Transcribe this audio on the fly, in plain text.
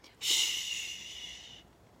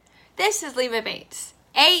This is Leva Bates,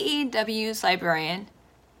 AEW's librarian,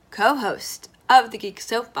 co-host of the Geek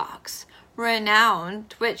Soapbox, renowned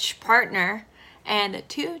Twitch partner, and a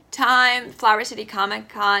two-time Flower City Comic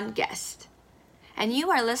Con guest. And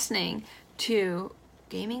you are listening to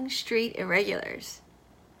Gaming Street Irregulars.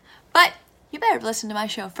 But you better listen to my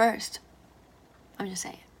show first. I'm just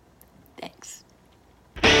saying. Thanks.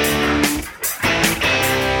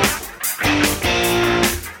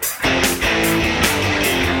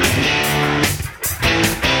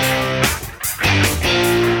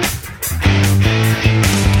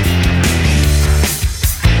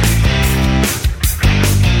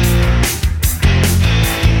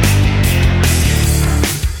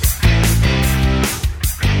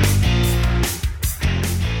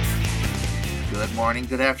 Good morning,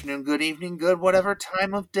 good afternoon, good evening, good whatever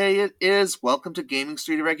time of day it is. Welcome to Gaming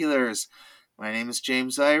Street Irregulars. My name is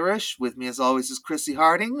James Irish. With me as always is Chrissy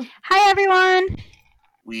Harding. Hi, everyone.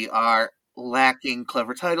 We are lacking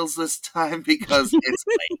clever titles this time because it's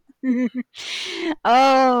late.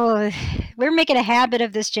 Oh, we're making a habit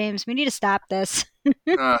of this, James. We need to stop this.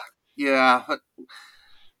 Yeah, but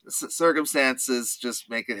circumstances just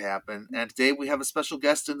make it happen. And today we have a special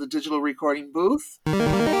guest in the digital recording booth.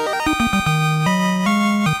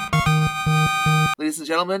 Ladies and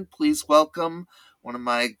gentlemen, please welcome one of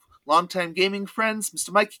my longtime gaming friends,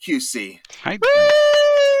 Mr. Mike QC. Hi.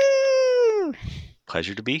 Woo!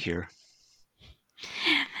 Pleasure to be here.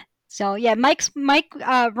 So yeah, Mike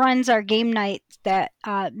runs our game night that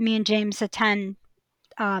me and James attend.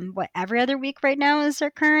 Every other week right now is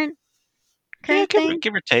our current thing.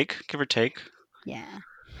 Give or take. Yeah.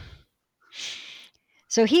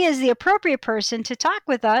 So he is the appropriate person to talk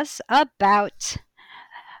with us about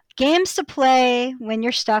games to play when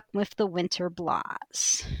you're stuck with the winter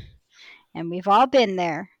blahs. And we've all been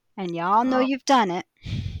there, and y'all know you've done it.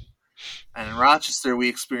 And in Rochester, we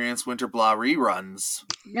experience Winter Blah reruns.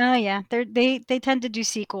 Oh yeah, they tend to do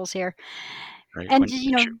sequels here, Right. and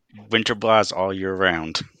Winter blahs all year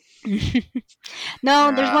round.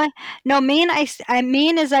 No, there's one. No, Maine.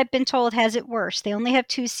 Maine, as I've been told, has it worse. They only have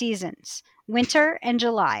 2 seasons: winter and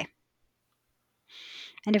July.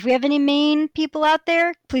 And if we have any Maine people out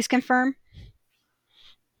there, please confirm.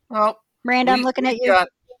 Well, Miranda, I'm looking at you.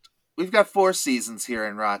 We've got 4 seasons here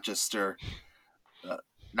in Rochester.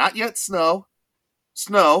 Not yet snow,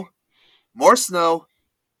 more snow,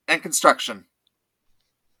 and construction.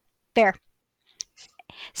 There.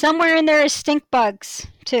 Somewhere in there is stink bugs,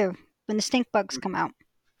 too, when the stink bugs come out.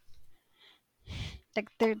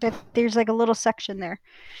 There's like a little section there.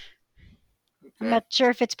 Okay. I'm not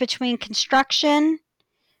sure if it's between construction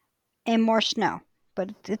and more snow, but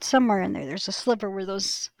it's somewhere in there. There's a sliver where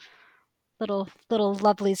those little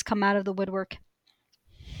lovelies come out of the woodwork.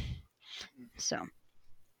 So,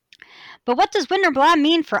 but what does Winter Blah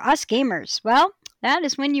mean for us gamers? Well, that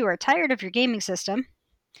is when you are tired of your gaming system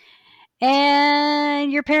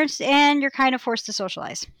and your parents, and you're kind of forced to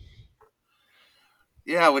socialize.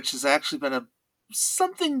 Yeah, which has actually been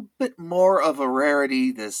something bit more of a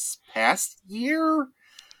rarity this past year.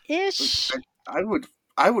 Ish.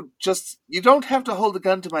 I would just, you don't have to hold a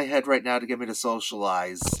gun to my head right now to get me to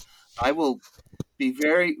socialize. I will be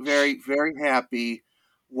very, very, very happy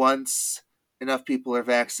once enough people are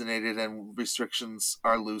vaccinated and restrictions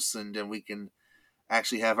are loosened and we can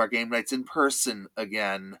actually have our game nights in person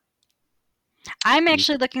again. I'm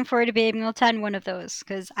actually looking forward to being able to attend one of those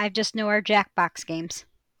because I just know our Jackbox games.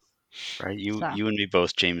 Right, you and me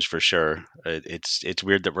both, James, for sure. It's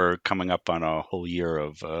weird that we're coming up on a whole year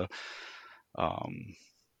of,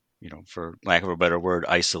 for lack of a better word,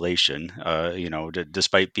 isolation.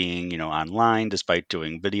 Despite being online, despite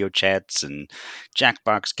doing video chats and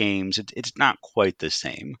Jackbox games, it's not quite the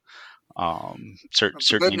same.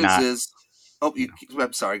 Certainly not.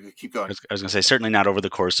 I'm sorry. Keep going. I was going to say, certainly not over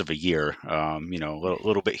the course of a year. A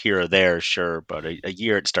little bit here or there, sure, but a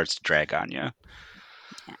year it starts to drag on you.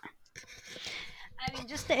 Yeah. I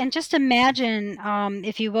mean, just imagine,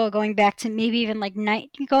 if you will, going back to maybe even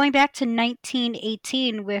going back to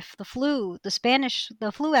 1918 with the Spanish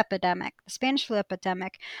flu epidemic,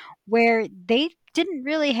 where they didn't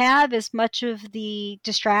really have as much of the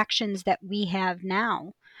distractions that we have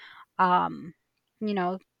now.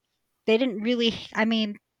 They didn't really. I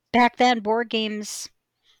mean, back then, board games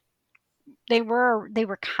they were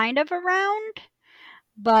kind of around,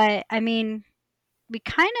 but I mean, we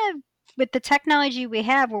kind of, with the technology we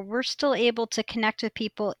have, where we're still able to connect with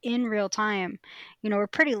people in real time, we're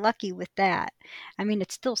pretty lucky with that. I mean,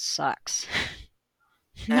 it still sucks.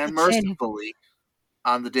 And mercifully,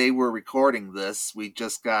 on the day we're recording this, we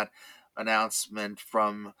just got announcement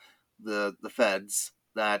from the feds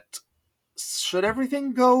that should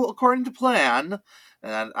everything go according to plan,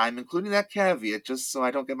 and I'm including that caveat just so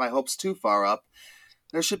I don't get my hopes too far up,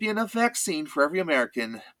 there should be enough vaccine for every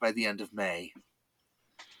American by the end of May.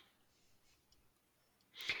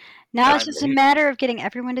 Now it's just a matter of getting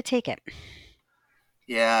everyone to take it.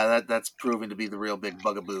 Yeah, that's proving to be the real big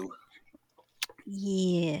bugaboo.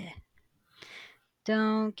 Yeah.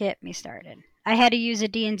 Don't get me started. I had to use a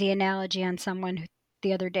D&D analogy on someone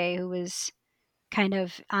the other day who was kind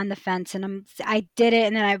of on the fence, and I did it,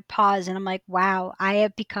 and then I paused, and I'm like, wow, I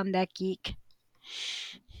have become that geek.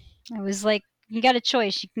 I was like, you got a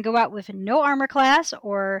choice. You can go out with no armor class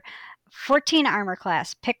or 14 armor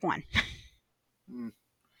class. Pick one. You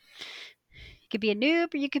could be a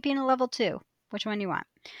noob or you could be in a level 2. Which one you want?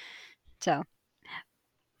 So,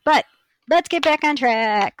 but let's get back on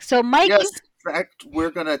track. So, Mike. Yes, in fact,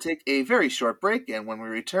 we're going to take a very short break, and when we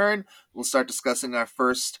return, we'll start discussing our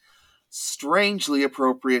first strangely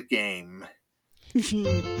appropriate game.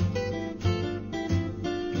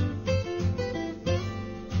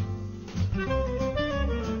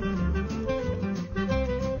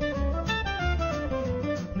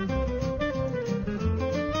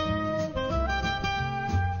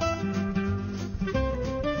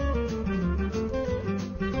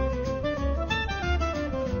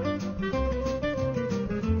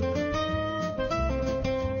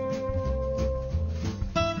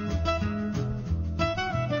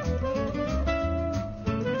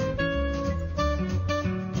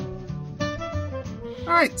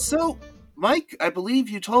 All right, so Mike, I believe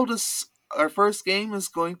you told us our first game is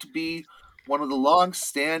going to be one of the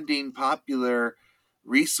long-standing popular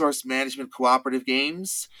resource management cooperative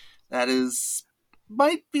games that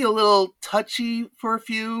might be a little touchy for a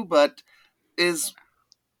few, but is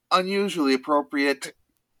unusually appropriate.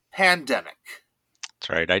 Pandemic. That's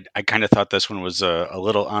right. I kind of thought this one was a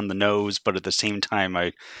little on the nose, but at the same time,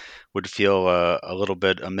 I would feel a little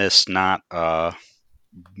bit amiss not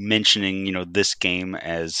mentioning, this game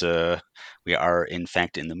as we are in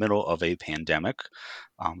fact in the middle of a pandemic.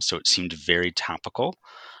 So it seemed very topical.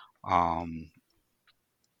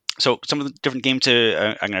 So some of the different games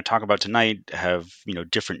I'm going to talk about tonight have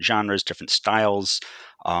different genres, different styles.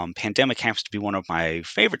 Pandemic happens to be one of my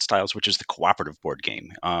favorite styles, which is the cooperative board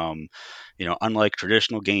game. Unlike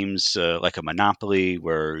traditional games like a Monopoly,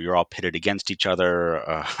 where you're all pitted against each other,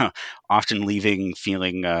 often leaving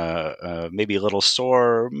feeling maybe a little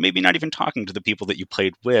sore, maybe not even talking to the people that you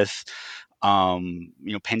played with.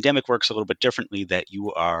 Pandemic works a little bit differently, that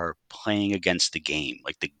you are playing against the game.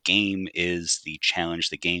 Like, the game is the challenge,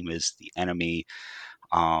 the game is the enemy.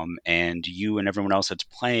 And you and everyone else that's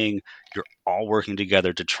playing, you're all working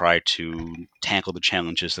together to try to tackle the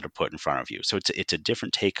challenges that are put in front of you. So it's a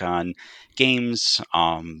different take on games.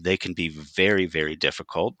 They can be very, very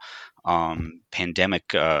difficult.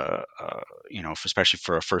 Pandemic, especially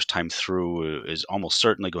for a first time through, is almost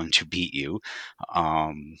certainly going to beat you.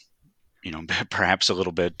 Perhaps a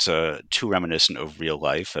little bit too reminiscent of real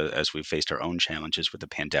life, as we've faced our own challenges with the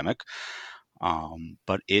pandemic.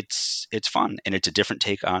 But it's fun, and it's a different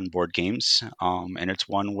take on board games, and it's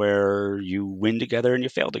one where you win together and you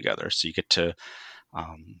fail together, so you get to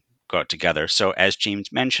go out together. So, as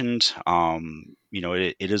James mentioned,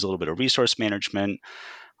 it is a little bit of resource management.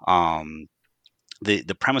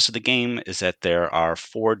 The premise of the game is that there are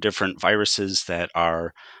 4 different viruses that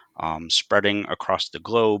are spreading across the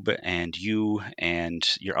globe, and you and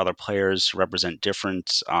your other players represent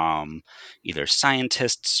different either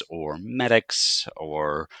scientists or medics,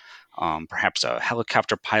 or perhaps a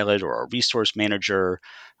helicopter pilot or a resource manager,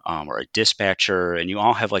 or a dispatcher, and you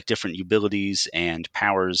all have like different abilities and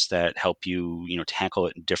powers that help you tackle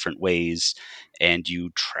it in different ways, and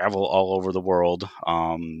you travel all over the world.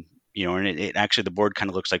 And it actually, the board kind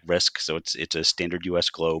of looks like Risk, so it's a standard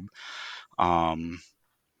U.S. globe.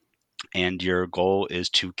 And your goal is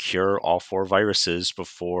to cure all 4 viruses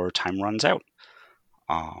before time runs out.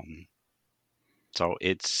 So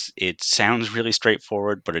it sounds really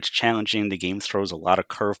straightforward, but it's challenging. The game throws a lot of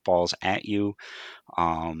curveballs at you.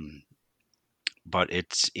 But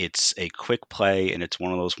it's a quick play, and it's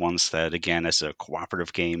one of those ones that, again, as a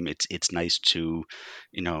cooperative game, it's nice to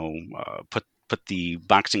put the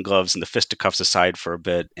boxing gloves and the fisticuffs aside for a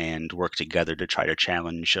bit and work together to try to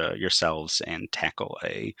challenge yourselves and tackle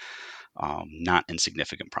a not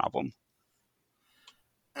insignificant problem.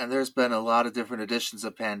 And there's been a lot of different editions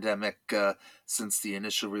of Pandemic since the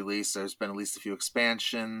initial release. There's been at least a few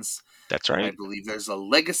expansions. That's right. I believe there's a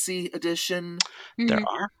Legacy edition. There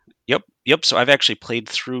are. Yep. So I've actually played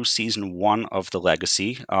through season 1 of the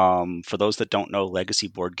Legacy. For those that don't know, Legacy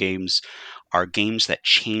board games are games that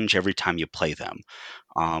change every time you play them.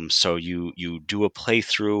 So you do a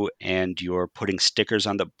playthrough and you're putting stickers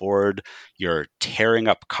on the board, you're tearing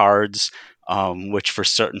up cards, which for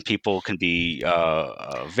certain people can be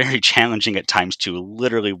very challenging at times to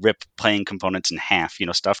literally rip playing components in half.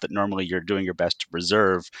 Stuff that normally you're doing your best to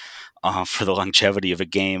preserve for the longevity of a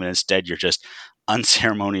game, and instead you're just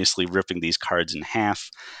unceremoniously ripping these cards in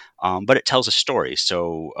half. But it tells a story.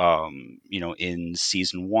 So, in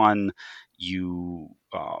season one, you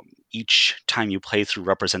each time you play through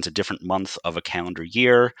represents a different month of a calendar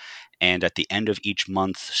year, and at the end of each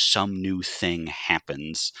month, some new thing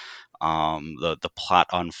happens. The plot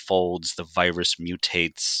unfolds, the virus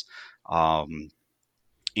mutates.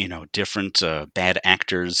 Different bad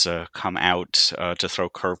actors come out to throw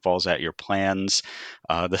curveballs at your plans.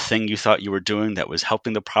 The thing you thought you were doing that was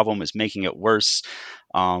helping the problem is making it worse.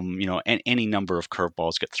 And any number of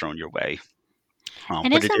curveballs get thrown your way. And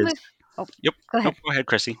But it isn't is. with oh, Yep. go Nope. ahead. Go ahead,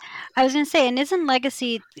 Chrissy. I was gonna say, and isn't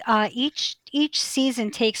Legacy each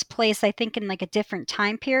season takes place, I think, in like a different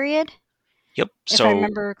time period. Yep. If I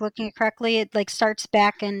remember looking at correctly, it like starts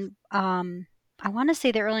back in I want to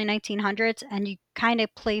say the early 1900s, and you kind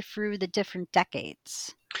of play through the different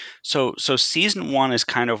decades. So season one is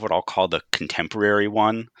kind of what I'll call the contemporary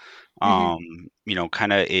one. Kind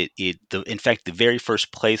of in fact, the very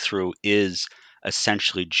first playthrough is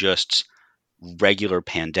essentially just regular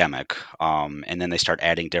Pandemic, and then they start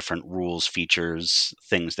adding different rules, features,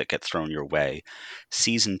 things that get thrown your way.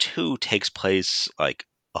 Season two takes place like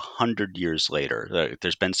 100 years later.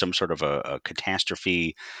 There's been some sort of a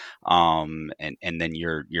catastrophe, and then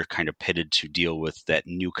you're kind of pitted to deal with that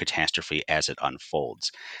new catastrophe as it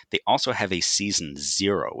unfolds. They also have a season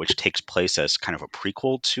zero, which takes place as kind of a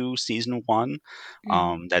prequel to season one.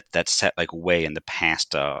 That's set like way in the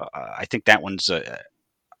past. I think that one's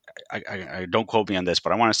I don't quote me on this,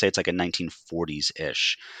 but I want to say it's like a 1940s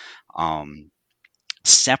ish. Um,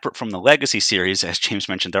 Separate from the Legacy series, as James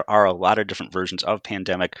mentioned, there are a lot of different versions of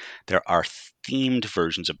Pandemic. There are themed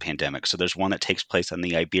versions of Pandemic. So there's one that takes place on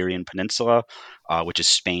the Iberian Peninsula, which is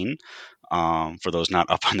Spain, for those not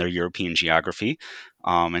up on their European geography,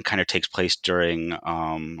 and kind of takes place during,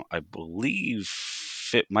 I believe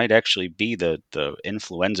it might actually be the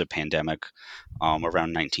influenza pandemic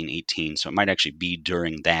around 1918. So it might actually be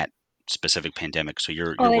during that specific pandemic. So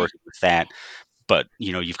you're working with that, but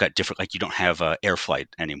you've got different, like you don't have air flight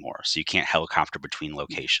anymore, so you can't helicopter between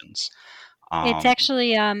locations. It's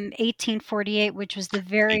actually 1848, which was the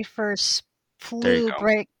very first flu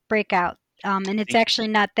breakout, and it's actually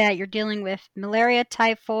not that. You're dealing with malaria,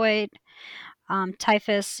 typhoid,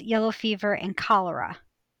 typhus, yellow fever, and cholera.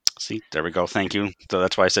 See, there we go. Thank you. So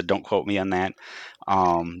that's why I said don't quote me on that.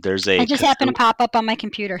 There's It just happened to pop up on my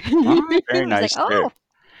computer. Very nice. Like,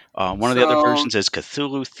 one of the other versions is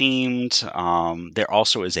Cthulhu themed. There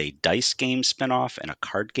also is a dice game spinoff and a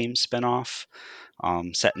card game spinoff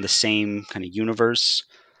set in the same kind of universe.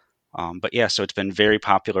 But yeah, so it's been very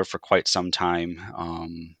popular for quite some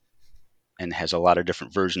time, and has a lot of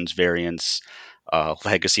different versions, variants,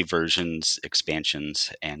 legacy versions,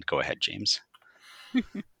 expansions. And go ahead, James.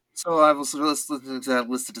 So I was listening to that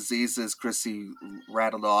list of diseases Chrissy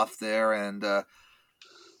rattled off there, and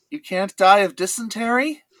you can't die of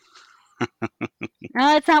dysentery?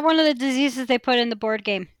 No, it's not one of the diseases they put in the board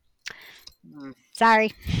game.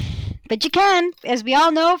 Sorry. But you can, as we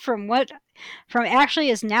all know from actually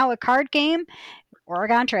is now a card game,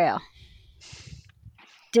 Oregon Trail.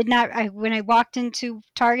 When I walked into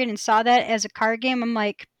Target and saw that as a card game, I'm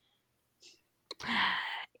like,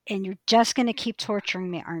 and you're just going to keep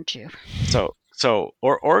torturing me, aren't you? So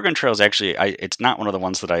Oregon Trail is actually, it's not one of the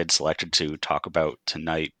ones that I had selected to talk about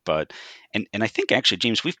tonight, but, and I think actually,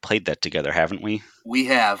 James, we've played that together, haven't we? We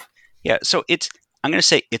have. Yeah, so I'm going to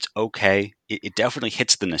say it's okay. It definitely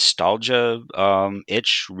hits the nostalgia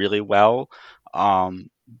itch really well,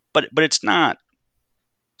 but it's not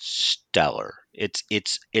stellar.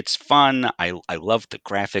 It's fun. I love the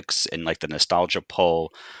graphics and like the nostalgia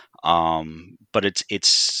pull, but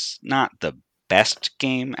it's not the best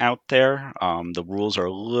game out there. The rules are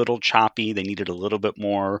a little choppy. They needed a little bit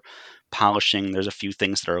more polishing. There's a few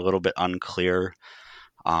things that are a little bit unclear.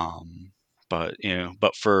 But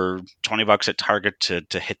for $20 at Target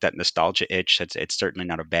to hit that nostalgia itch, it's certainly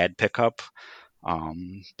not a bad pickup.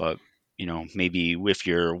 But maybe if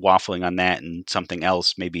you're waffling on that and something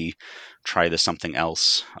else, maybe try the something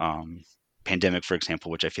else. Pandemic, for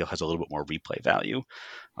example, which I feel has a little bit more replay value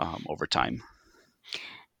over time.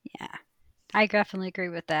 Yeah, I definitely agree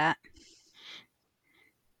with that.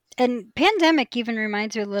 And Pandemic even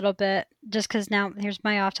reminds me a little bit, just because now here's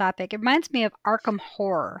my off topic. It reminds me of Arkham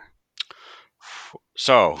Horror.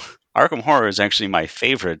 So Arkham Horror is actually my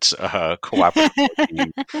favorite cooperative board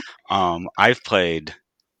game. I've played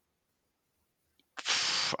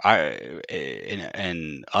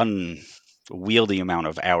an unwieldy amount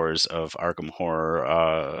of hours of Arkham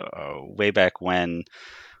Horror way back when,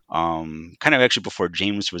 kind of actually before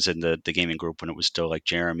James was in the gaming group, when it was still like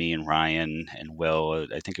Jeremy and Ryan and Will.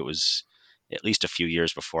 I think it was at least a few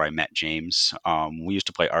years before I met James. We used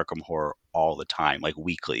to play Arkham Horror all the time, like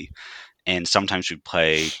weekly. And sometimes we'd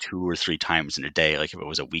play 2 or 3 times in a day, like if it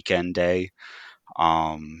was a weekend day.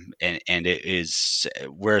 And it is,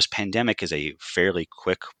 whereas Pandemic is a fairly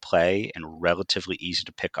quick play and relatively easy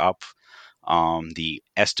to pick up. The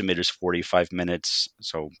estimate is 45 minutes,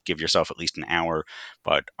 so give yourself at least an hour.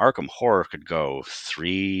 But Arkham Horror could go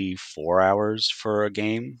 3-4 hours for a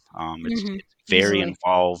game. It's very Easily.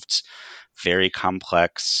 involved, very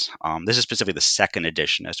complex. This is specifically the second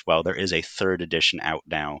edition as well. There is a third edition out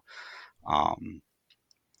now.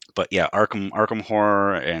 But yeah, Arkham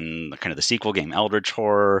Horror and kind of the sequel game Eldritch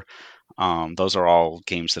Horror. Those are all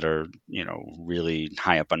games that are, really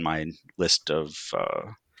high up on my list of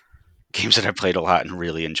games that I played a lot and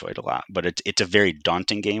really enjoyed a lot. But it's a very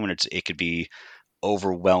daunting game, and it could be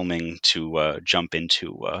overwhelming to jump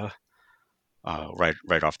into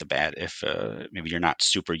right off the bat if maybe you're not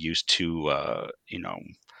super used to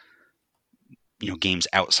games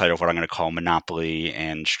outside of what I'm going to call Monopoly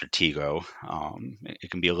and Stratego. It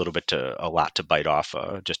can be a little bit a lot to bite off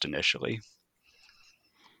just initially.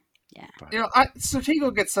 Yeah. But,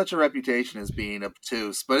 Stratego gets such a reputation as being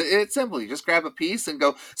obtuse, but it's simple. You just grab a piece and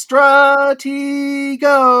go, Stratego,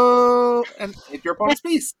 and hit your opponent's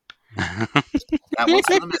piece. That was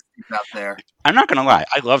for the mysteries out there. I'm not going to lie.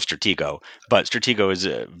 I love Stratego, but Stratego is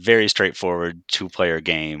a very straightforward 2-player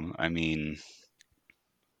game. I mean,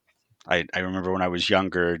 I remember when I was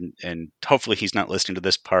younger, and hopefully he's not listening to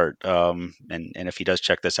this part. And if he does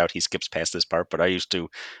check this out, he skips past this part. But I used to,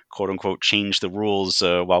 quote unquote, change the rules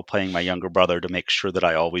while playing my younger brother to make sure that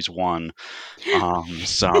I always won.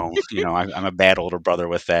 So I'm a bad older brother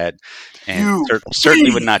with that, and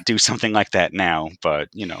certainly would not do something like that now. But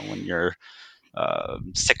when you're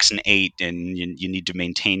 6 and 8 and you need to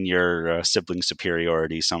maintain your sibling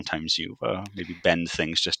superiority, sometimes you maybe bend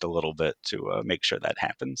things just a little bit to make sure that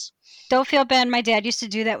happens. Don't feel bad. My dad used to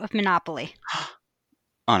do that with Monopoly.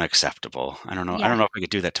 Unacceptable. I don't know. Yeah. I don't know if I could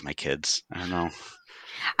do that to my kids. I don't know.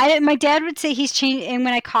 My dad would say he's changed, and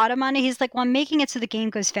when I caught him on it, he's like, "Well, I'm making it so the game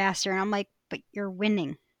goes faster." And I'm like, "But you're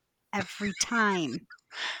winning every time."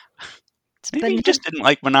 Maybe he just didn't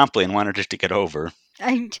like Monopoly and wanted just to get over.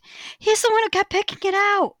 He's the one who kept picking it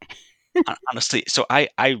out. Honestly, so I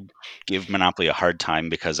give Monopoly a hard time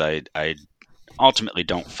because I ultimately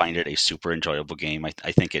don't find it a super enjoyable game.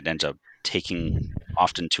 I think it ends up taking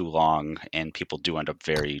often too long, and people do end up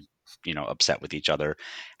very, upset with each other.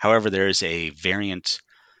 However, there is a variant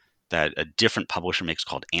that a different publisher makes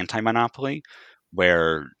called Anti-Monopoly,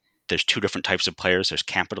 where there's 2 different types of players. There's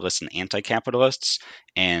capitalists and anti-capitalists,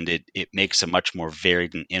 and it makes a much more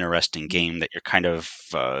varied and interesting game that you're kind of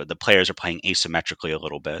the players are playing asymmetrically a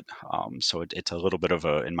little bit. So it's a little bit of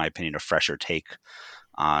in my opinion, a fresher take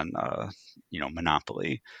on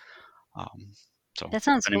Monopoly. So that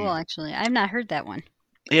sounds cool. Actually, I've not heard that one.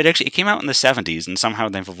 It came out in the 70s, and somehow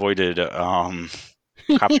they've avoided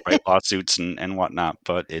copyright lawsuits and whatnot.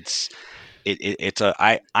 But I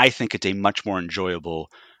think it's a much more enjoyable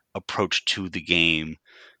approach to the game.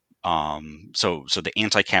 So the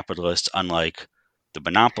anti-capitalists, unlike the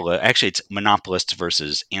monopolist, actually it's monopolists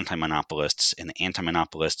versus anti-monopolists, and the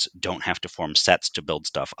anti-monopolists don't have to form sets to build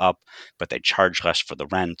stuff up, but they charge less for the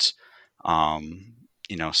rent. Again,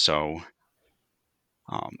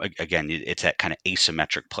 it's that kind of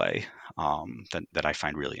asymmetric play that I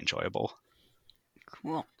find really enjoyable.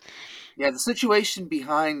 Cool. Yeah, the situation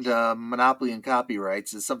behind monopoly and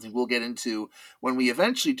copyrights is something we'll get into when we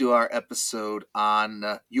eventually do our episode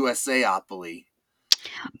on USAopoly.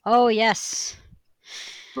 Oh, yes.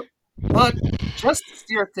 But just to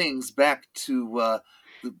steer things back to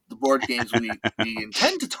the board games we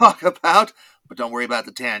intend to talk about, but don't worry about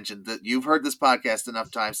the tangent. You've heard this podcast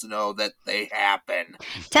enough times to know that they happen.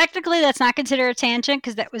 Technically, that's not considered a tangent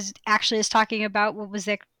because that was actually us talking about what was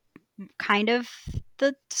kind of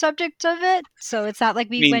the subject of it. So it's not like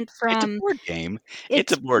we went from... It's a board game.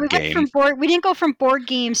 It's a board game. We didn't go from board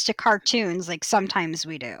games to cartoons like sometimes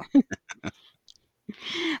we do.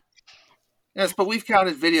 Yes, but we've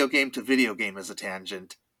counted video game to video game as a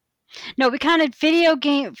tangent. No, we counted video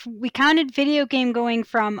game going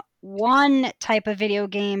from one type of video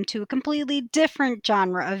game to a completely different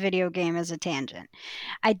genre of video game as a tangent.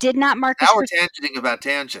 I did not mark. Now we're tangenting about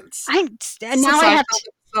tangents. I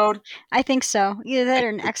episode? I think so. Either that or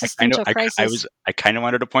an existential crisis. I kind of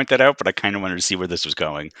wanted to point that out, but I kind of wanted to see where this was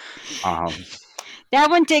going. That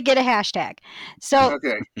one did get a hashtag. So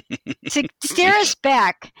Okay. to steer us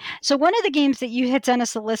back, so one of the games that you had sent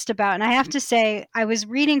us a list about, and I have to say, I was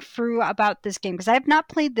reading through about this game because I have not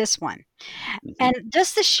played this one. And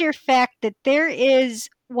just the sheer fact that there is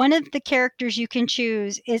one of the characters you can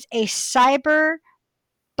choose is a cyber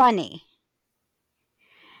bunny,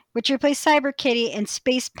 which replaced Cyber Kitty and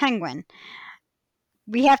Space Penguin.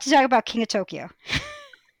 We have to talk about King of Tokyo.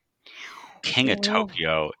 King of Oh.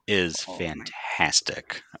 Tokyo is Oh my-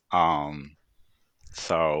 fantastic.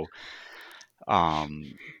 So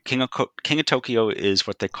King of Tokyo is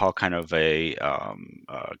what they call kind of a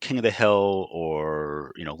King of the Hill,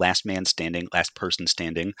 or last man standing, last person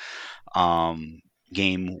standing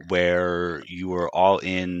game where you are all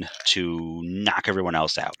in to knock everyone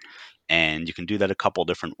else out, and you can do that a couple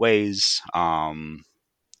different ways.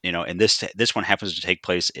 And this one happens to take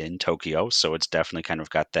place in Tokyo, so it's definitely kind of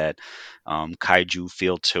got that kaiju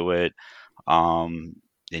feel to it. And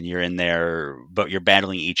you're in there, but you're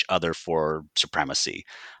battling each other for supremacy.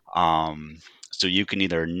 So you can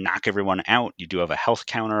either knock everyone out, you do have a health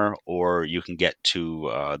counter, or you can get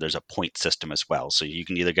to, there's a point system as well. So you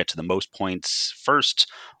can either get to the most points first,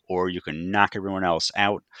 or you can knock everyone else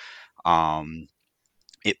out.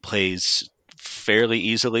 It plays fairly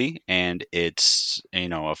easily, and it's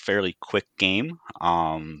a fairly quick game.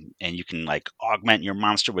 And you can like augment your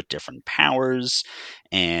monster with different powers,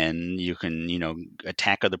 and you can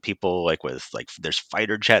attack other people like with like there's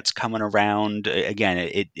fighter jets coming around. Again,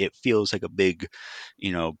 it feels like a big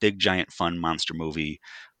giant fun monster movie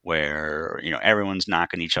where everyone's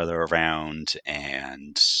knocking each other around,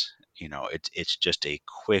 and it's just a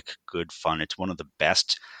quick good fun. It's one of the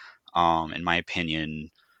best, in my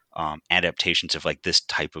opinion, adaptations of like this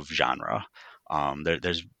type of genre.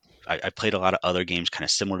 I played a lot of other games kind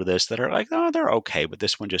of similar to this that are like, oh, they're okay, but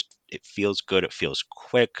this one just it feels good. It feels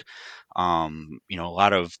quick. A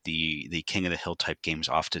lot of the King of the Hill type games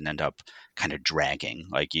often end up kind of dragging.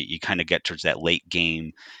 Like you kind of get towards that late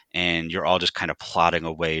game, and you're all just kind of plotting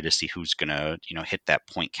away to see who's gonna hit that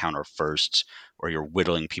point counter first, or you're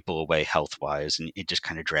whittling people away health wise, and it just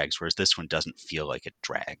kind of drags. Whereas this one doesn't feel like it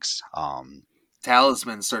drags.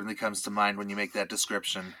 Talisman certainly comes to mind when you make that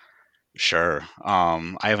description. Sure.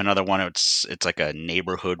 I have another one. It's like a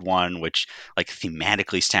neighborhood one, which like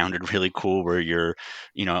thematically sounded really cool. Where you're,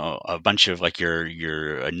 a bunch of like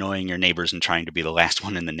you're annoying your neighbors and trying to be the last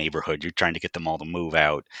one in the neighborhood. You're trying to get them all to move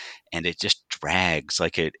out, and it just drags.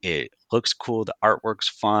 Like it looks cool. The artwork's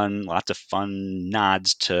fun. Lots of fun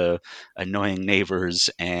nods to annoying neighbors,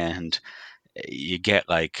 and you get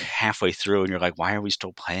like halfway through, and you're like, why are we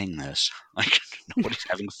still playing this? Like nobody's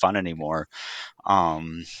having fun anymore.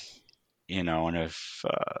 Um, and if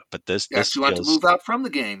but this You actually want to feels move out from the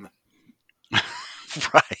game.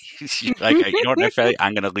 right. Like, what?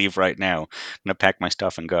 I'm gonna leave right now. I'm gonna pack my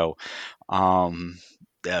stuff and go.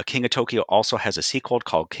 King of Tokyo also has a sequel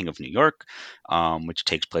called King of New York, which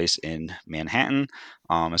takes place in Manhattan,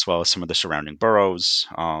 as well as some of the surrounding boroughs.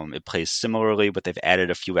 It plays similarly, but they've added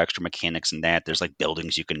a few extra mechanics in that. There's like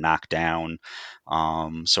buildings you can knock down,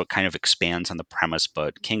 so it kind of expands on the premise.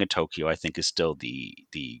 But King of Tokyo, I think, is still the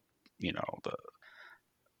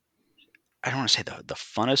I don't want to say the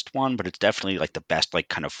funnest one, but it's definitely like the best. Like,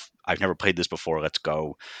 kind of, I've never played this before. Let's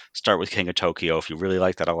go start with King of Tokyo. If you really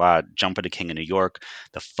like that a lot, jump into King of New York.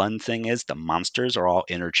 The fun thing is the monsters are all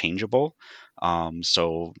interchangeable.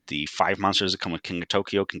 So the 5 monsters that come with King of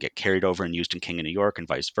Tokyo can get carried over and used in King of New York, and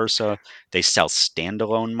vice versa. They sell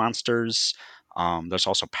standalone monsters. There's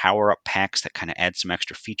also power up packs that kind of add some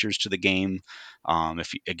extra features to the game.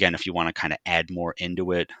 If you want to kind of add more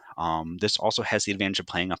into it, this also has the advantage of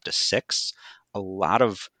playing up to 6. A lot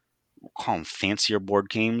of, we'll call them fancier board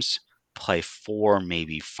games, play 4,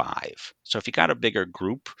 maybe 5. So if you got a bigger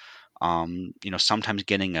group, sometimes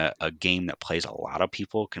getting a game that plays a lot of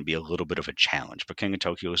people can be a little bit of a challenge. But King of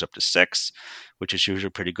Tokyo is up to 6, which is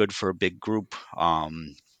usually pretty good for a big group.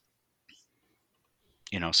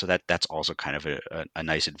 So that's also kind of a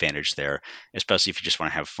nice advantage there, especially if you just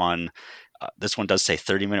want to have fun. This one does say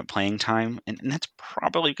 30-minute playing time, and that's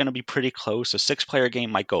probably going to be pretty close. A 6-player game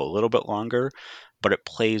might go a little bit longer, but it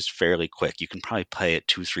plays fairly quick. You can probably play it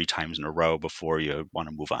 2-3 times in a row before you want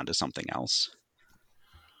to move on to something else.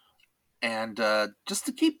 And just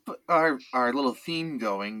to keep our little theme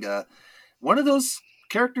going, one of those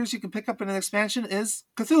characters you can pick up in an expansion is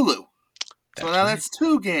Cthulhu. That's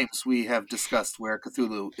 2 games we have discussed where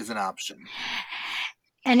Cthulhu is an option.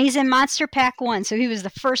 And he's in Monster Pack 1, so he was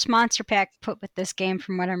the first Monster Pack put with this game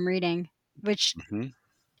from what I'm reading, which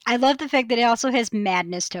I love the fact that it also has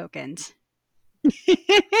madness tokens. With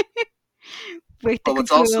the But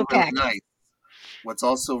what's also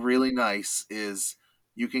Cthulhu really pack. nice is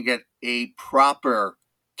you can get a proper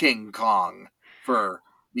King Kong for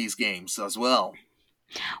these games as well.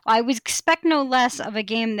 I would expect no less of a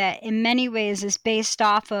game that in many ways is based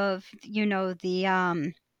off of,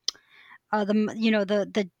 the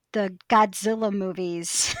Godzilla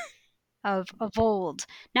movies of old.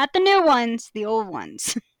 Not the new ones, the old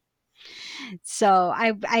ones. So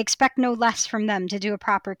I expect no less from them to do a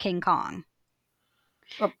proper King Kong.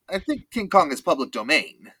 I think King Kong is public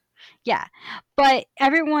domain. Yeah. But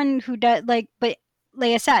everyone who does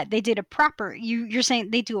like I said, they did a proper. You're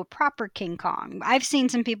saying they do a proper King Kong. I've seen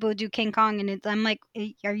some people who do King Kong, and I'm like,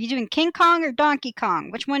 are you doing King Kong or Donkey Kong?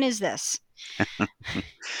 Which one is this?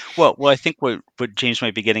 Well, I think what James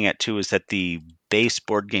might be getting at too is that the base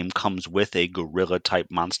board game comes with a gorilla type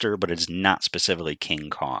monster, but it's not specifically King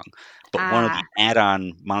Kong. But one of the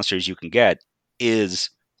add-on monsters you can get is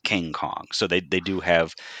King Kong. So they do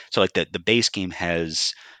have, so like the base game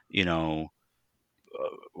has, you know,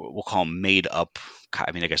 we'll call them made up.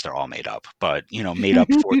 I mean, I guess they're all made up, but made up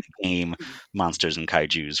for the game monsters and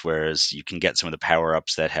kaiju's. Whereas you can get some of the power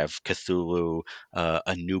ups that have Cthulhu,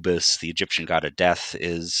 Anubis, the Egyptian god of death,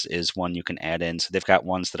 is one you can add in. So they've got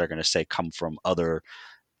ones that are going to say come from other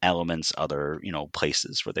elements, other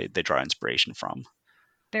places where they draw inspiration from.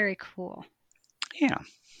 Very cool. Yeah.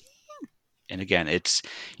 And again, it's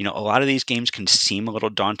a lot of these games can seem a little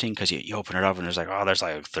daunting because you open it up and there's like, oh, there's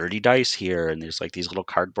like 30 dice here and there's like these little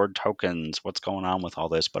cardboard tokens. What's going on with all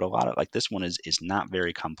this? But a lot of like this one is not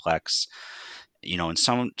very complex. And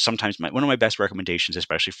sometimes one of my best recommendations,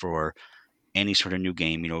 especially for any sort of new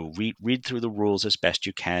game, read through the rules as best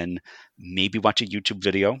you can. Maybe watch a YouTube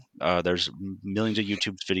video. There's millions of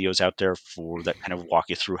YouTube videos out there that kind of walk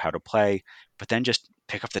you through how to play. But then just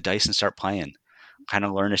pick up the dice and start playing. Kind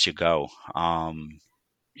of learn as you go.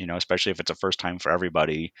 Especially if it's a first time for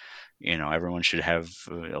everybody, everyone should have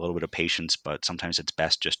a little bit of patience, but sometimes it's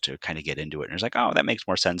best just to kind of get into it. And it's like, oh, that makes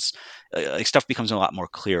more sense. Like stuff becomes a lot more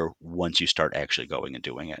clear once you start actually going and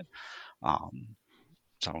doing it.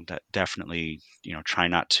 So that definitely, try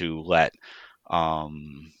not to let,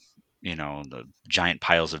 the giant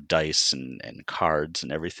piles of dice and cards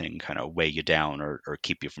and everything kind of weigh you down or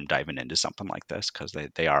keep you from diving into something like this, because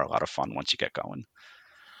they are a lot of fun once you get going.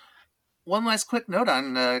 One last quick note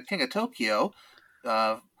on King of Tokyo.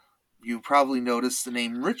 You probably noticed the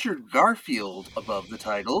name Richard Garfield above the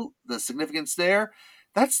title. The significance there,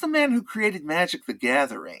 that's the man who created Magic the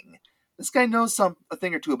Gathering. This guy knows a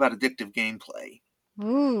thing or two about addictive gameplay.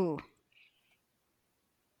 Ooh.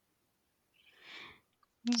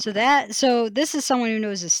 So this is someone who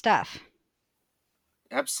knows his stuff.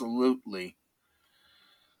 Absolutely.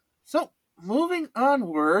 So, moving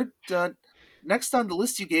onward, next on the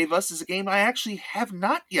list you gave us is a game I actually have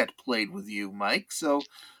not yet played with you, Mike, so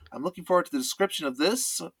I'm looking forward to the description of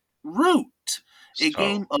this. Root, a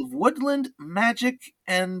game of woodland, magic,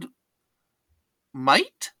 and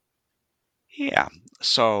might? Yeah.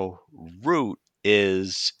 So Root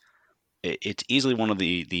it's easily one of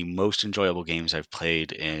the most enjoyable games I've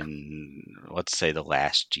played in, let's say, the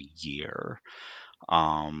last year.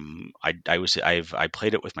 I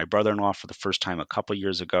played it with my brother-in-law for the first time a couple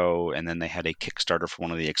years ago, and then they had a Kickstarter for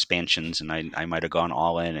one of the expansions, and I might have gone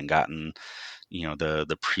all in and gotten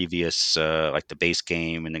the previous like the base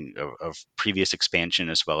game and then of previous expansion,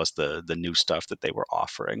 as well as the new stuff that they were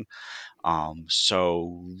offering.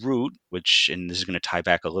 So Root, and this is going to tie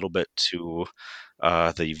back a little bit to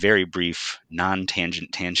the very brief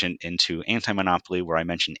tangent into Anti-Monopoly, where I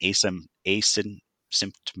mentioned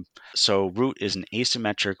symptom. So Root is an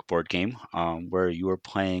asymmetric board game where you are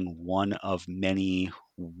playing one of many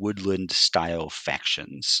woodland style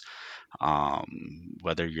factions.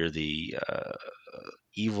 Whether you're the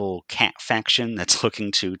evil cat faction that's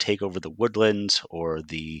looking to take over the woodlands, or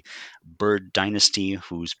the bird dynasty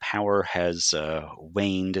whose power has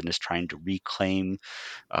waned and is trying to reclaim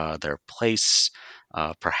their place.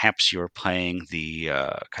 Perhaps you're playing the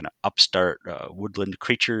kind of upstart woodland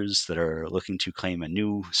creatures that are looking to claim a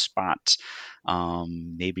new spot.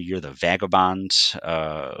 Maybe you're the vagabond,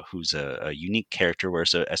 who's a unique character,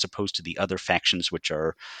 whereas as opposed to the other factions, which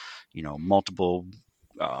are multiple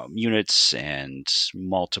units and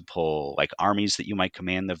multiple like armies that you might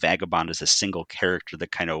command. The vagabond is a single character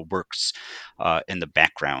that kind of works in the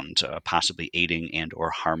background, possibly aiding and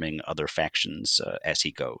or harming other factions as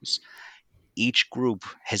he goes. Each group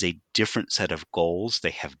has a different set of goals.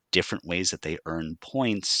 They have different ways that they earn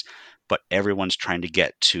points, but everyone's trying to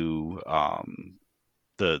get to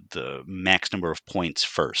the max number of points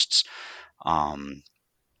first.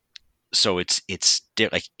 so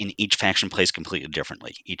like in each faction plays completely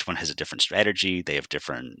differently. Each one has a different strategy. They have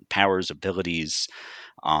different powers, abilities.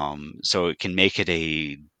 So it can make it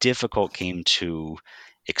a difficult game to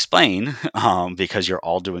explain because you're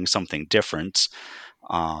all doing something different.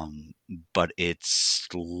 Um, but it's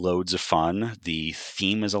loads of fun. The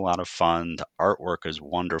theme is a lot of fun. The artwork is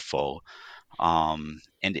wonderful, and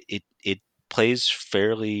it plays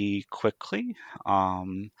fairly quickly.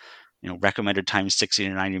 Recommended time 60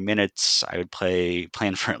 to 90 minutes. I would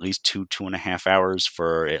plan for at least 2.5 hours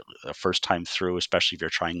for it the first time through, especially if you're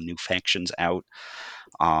trying new factions out.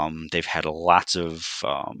 They've had lots of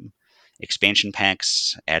expansion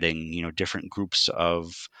packs, adding different groups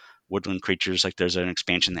of woodland creatures. Like there's an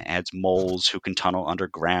expansion that adds moles who can tunnel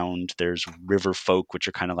underground. There's river folk, which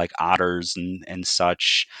are kind of like otters and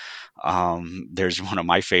such. There's one of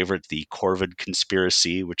my favorites, the Corvid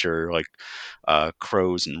Conspiracy, which are like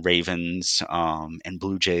crows and ravens and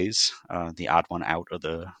blue jays, the odd one out of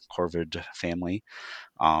the Corvid family.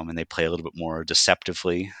 And they play a little bit more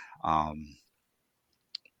deceptively.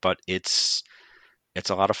 But it's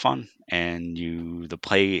a lot of fun, and the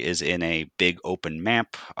play is in a big open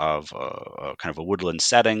map of a kind of a woodland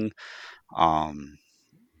setting, um,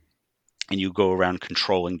 and you go around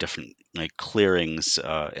controlling different like clearings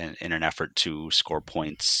in an effort to score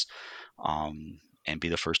points and be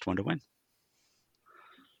the first one to win.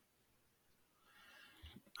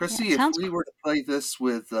 Chrissy, Yeah, if sounds we cool. were to play this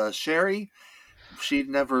with Sherry, she'd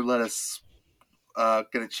never let us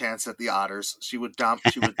get a chance at the otters. She would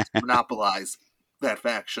monopolize that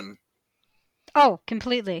faction. Oh,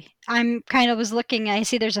 completely. I'm kind of was looking. I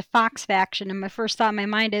see there's a fox faction, and my first thought in my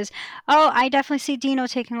mind is, oh, I definitely see Dino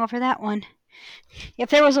taking over that one. If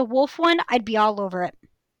there was a wolf one, I'd be all over it.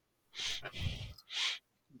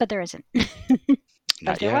 But there isn't.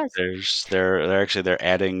 But if Not there yet. was, They're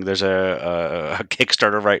adding. There's a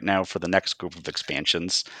Kickstarter right now for the next group of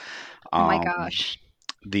expansions. oh my Um, gosh.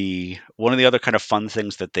 the One of the other kind of fun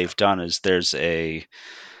things that they've done is there's a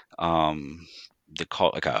they call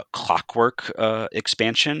it like a clockwork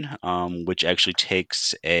expansion, which actually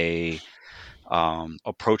takes a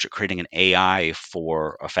approach at creating an AI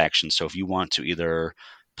for a faction. So if you want to either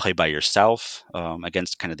play by yourself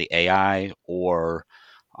against kind of the AI, or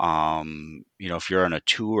if you're in a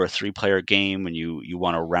 2 or 3 player game and you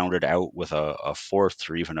want to round it out with a fourth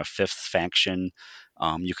or even a fifth faction,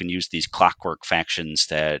 you can use these clockwork factions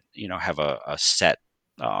that have a set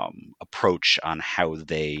approach on how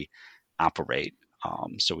they operate.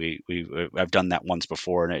 So I've done that once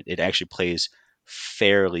before, and it actually plays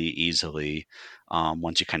fairly easily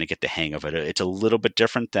once you kind of get the hang of it. It's a little bit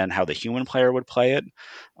different than how the human player would play it.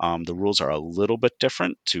 The rules are a little bit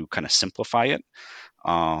different to kind of simplify it,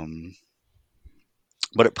 um,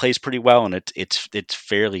 but it plays pretty well, and it's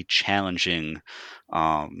fairly challenging,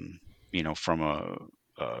 from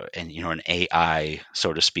an AI,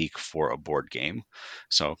 so to speak, for a board game.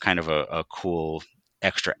 So kind of a cool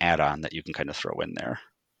extra add-on that you can kind of throw in there.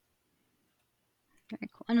 Very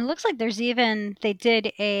cool. And it looks like they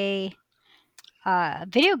did a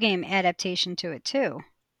video game adaptation to it too.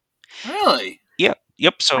 Really?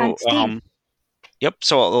 Yep. On So Steam. yep.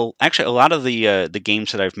 So actually, a lot of the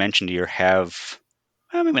games that I've mentioned here have,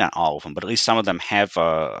 well, maybe not all of them, but at least some of them have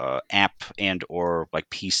app and or like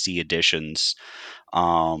PC editions.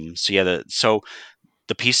 So yeah,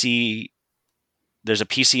 the PC, there's a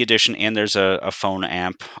PC edition and there's a phone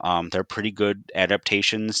app. They're pretty good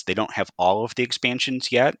adaptations. They don't have all of the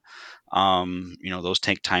expansions yet. Those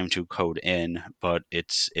take time to code in, but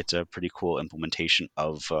it's a pretty cool implementation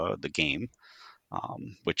of the game,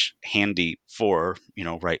 which handy for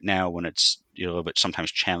right now when it's a little bit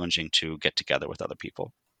sometimes challenging to get together with other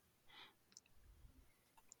people.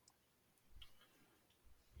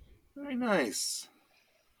 Very nice.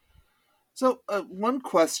 So, one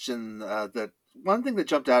thing that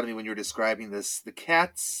jumped out at me when you were describing this, the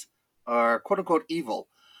cats are quote unquote evil.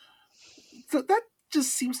 So that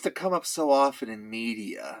just seems to come up so often in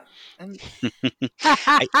media, and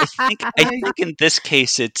I think in this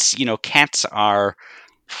case it's cats are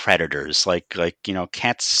predators, like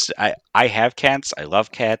cats. I have cats, I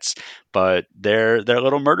love cats, but they're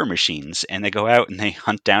little murder machines, and they go out and they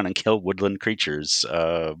hunt down and kill woodland creatures,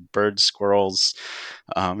 birds, squirrels,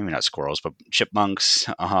 maybe not squirrels, but chipmunks.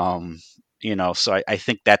 So I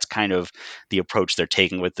think that's kind of the approach they're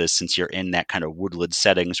taking with this, since you're in that kind of woodland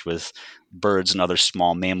settings with birds and other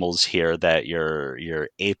small mammals here, that your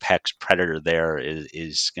apex predator there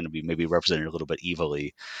is going to be maybe represented a little bit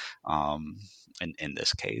evilly, um, in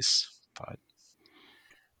this case. But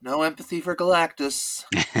no empathy for Galactus,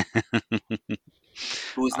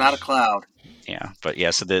 who is not a um, cloud. yeah, Yeah, but yeah,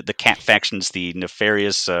 so the cat faction's the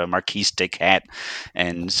nefarious Marquise de Cat,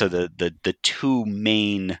 and so the two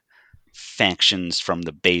main factions from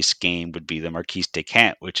the base game would be the Marquise de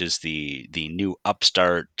Cat, which is the new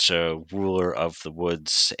upstart ruler of the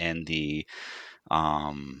woods, and the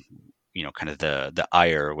um, kind of the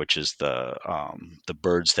Ire, which is the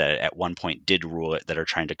birds that at one point did rule it that are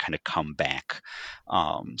trying to kind of come back.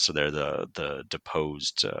 So they're the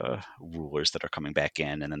deposed rulers that are coming back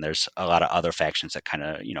in, and then there's a lot of other factions that kind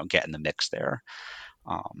of get in the mix there.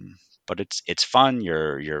 But it's fun.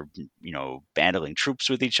 You're battling troops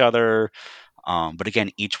with each other. But again,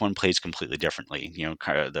 each one plays completely differently.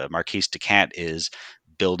 The Marquise de Cat is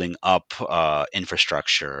building up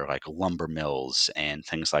infrastructure like lumber mills and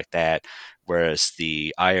things like that, whereas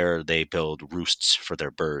the Ire, they build roosts for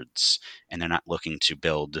their birds, and they're not looking to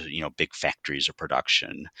build big factories or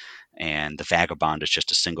production. And the Vagabond is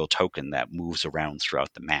just a single token that moves around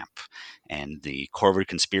throughout the map. And the Corvid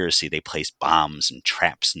Conspiracy, they place bombs and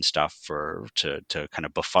traps and stuff to kind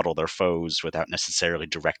of befuddle their foes without necessarily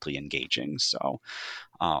directly engaging. So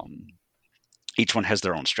um, each one has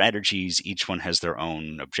their own strategies, each one has their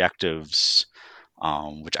own objectives,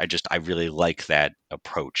 which I really like that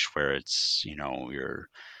approach where it's you're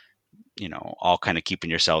all kind of keeping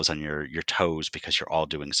yourselves on your toes because you're all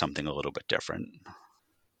doing something a little bit different.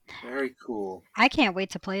 Very cool. I can't wait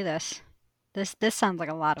to play this. This sounds like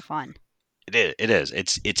a lot of fun. It is.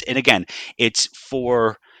 It's and again, it's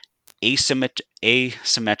for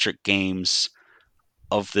asymmetric games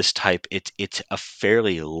of this type. It's a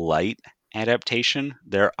fairly light adaptation.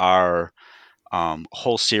 There are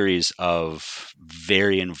whole series of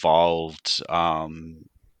very involved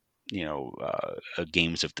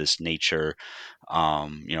games of this nature,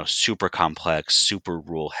 super complex, super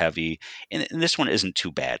rule heavy, and this one isn't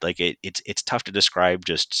too bad. Like it's tough to describe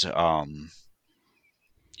just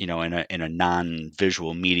in a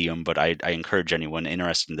non-visual medium, but I encourage anyone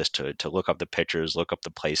interested in this to look up the pictures, look up the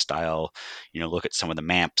play style, look at some of the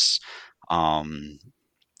maps. Um,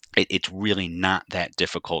 it's really not that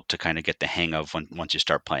difficult to kind of get the hang of once you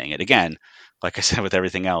start playing it. Again, like I said with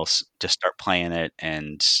everything else, just start playing it,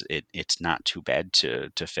 and it's not too bad to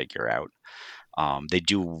figure out. They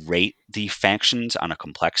do rate the factions on a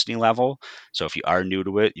complexity level. So if you are new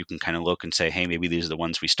to it, you can kind of look and say, hey, maybe these are the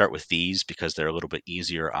ones we start with these because they're a little bit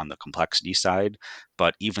easier on the complexity side.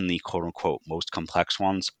 But even the quote unquote most complex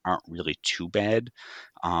ones aren't really too bad.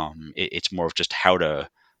 It's more of just how to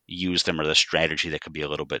use them or the strategy that could be a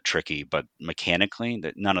little bit tricky. But mechanically,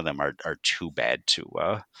 that none of them are too bad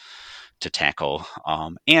to tackle.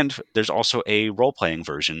 And there's also a role playing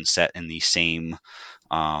version set in the same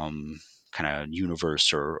kind of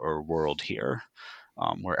universe or world here,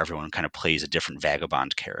 where everyone kind of plays a different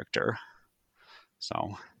vagabond character.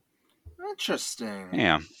 So Interesting.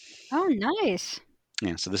 yeah, Oh, nice.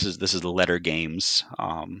 yeah. So this is the letter games,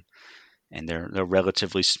 and they're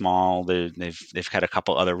relatively small. They've had a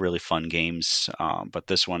couple other really fun games, but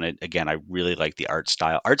this one again, I really like the art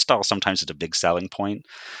style. Art style sometimes is a big selling point.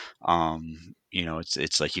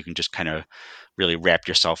 It's like you can just kind of really wrap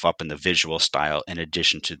yourself up in the visual style in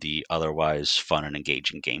addition to the otherwise fun and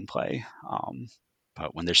engaging gameplay.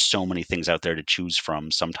 But when there's so many things out there to choose from,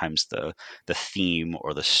 sometimes the theme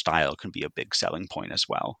or the style can be a big selling point as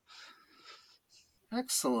well.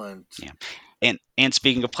 Excellent. Yeah. And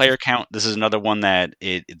speaking of player count, this is another one that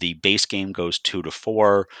the base game goes 2 to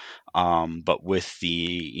 4, but with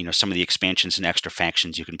the some of the expansions and extra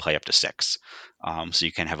factions, you can play up to 6, so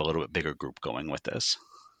you can have a little bit bigger group going with this.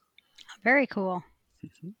 Very cool.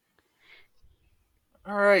 Mm-hmm.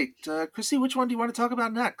 All right, Chrissy, which one do you want to talk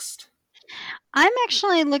about next? I'm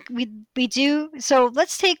actually we do so.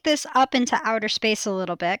 Let's take this up into outer space a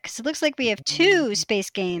little bit because it looks like we have 2 space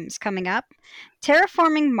games coming up: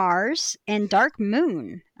 Terraforming Mars and Dark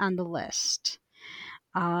Moon on the list.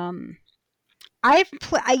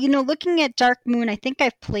 Looking at Dark Moon, I think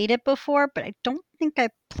I've played it before, but I don't think I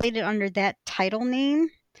played it under that title name.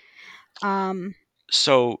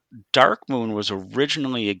 So Dark Moon was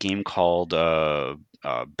originally a game called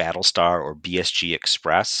Battlestar or BSG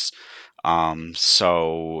Express.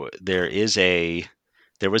 So there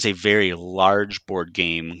was a very large board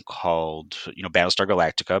game called Battlestar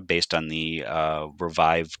Galactica, based on the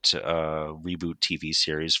revived reboot TV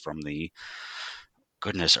series from the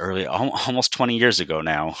early almost 20 years ago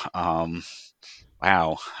now.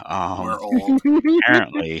 Wow. We're old.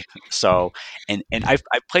 Apparently. So, and I've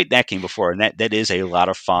played that game before, and that is a lot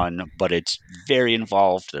of fun, but it's very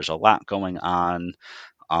involved. There's a lot going on.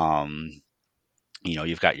 Um,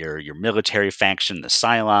 you've got your military faction, the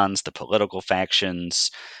Cylons, the political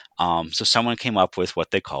factions. So someone came up with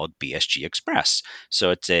what they called BSG Express.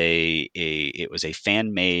 So it was a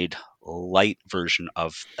fan made light version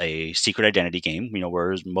of a secret identity game.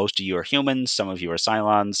 Where most of you are humans, some of you are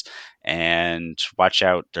Cylons, and watch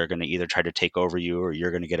out, they're going to either try to take over you or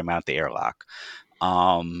you're going to get them out the airlock.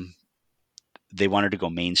 They wanted to go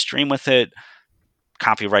mainstream with it,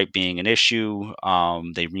 copyright being an issue.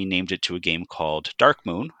 They renamed it to a game called Dark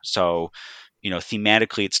Moon. So,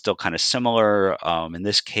 thematically, it's still kind of similar. In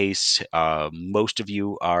this case, most of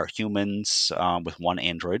you are humans with one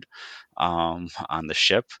android on the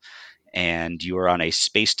ship, and you are on a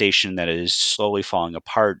space station that is slowly falling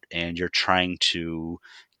apart, and you're trying to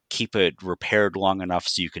keep it repaired long enough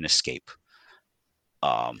so you can escape.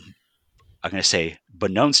 I'm going to say,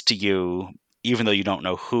 beknownst to you, even though you don't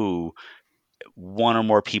know who, one or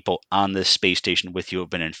more people on this space station with you have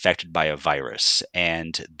been infected by a virus,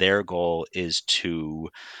 and their goal is to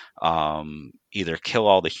either kill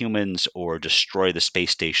all the humans or destroy the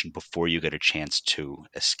space station before you get a chance to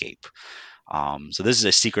escape. So this is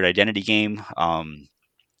a secret identity game.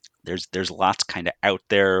 There's lots kind of out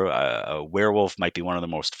there. Werewolf might be one of the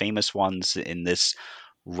most famous ones in this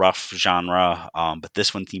rough genre, but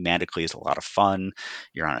this one thematically is a lot of fun.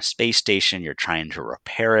 You're on a space station, you're trying to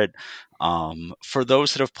repair it. For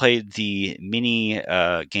those that have played the mini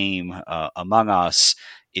game Among Us,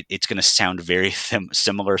 it's going to sound very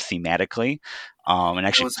similar thematically, and I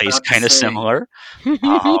actually was plays about to kind of say, similar.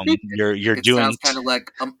 You're it sounds doing kind of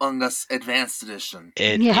like Among Us Advanced Edition.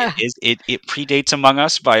 Yeah. it predates Among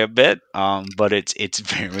Us by a bit, but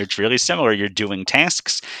it's really similar. You're doing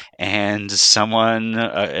tasks, and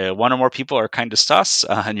one or more people are kind of sus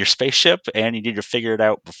on your spaceship, and you need to figure it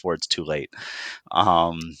out before it's too late.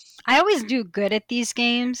 Um, I always do good at these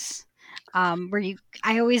games.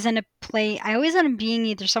 I always end up being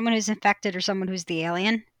either someone who's infected or someone who's the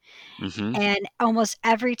alien. mhm. And almost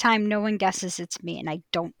every time no one guesses it's me, and I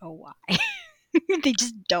don't know why. They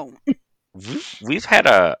just don't. We've had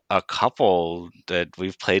a couple that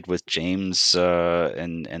we've played with James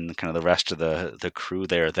and kind of the rest of the crew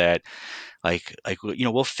there that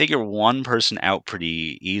we'll figure one person out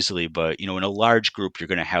pretty easily, but in a large group you're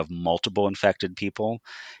going to have multiple infected people,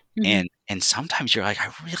 Mhm. and sometimes you're like,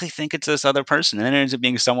 I really think it's this other person, and then it ends up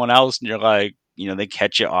being someone else, and you're like, they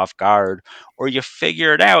catch you off guard, or you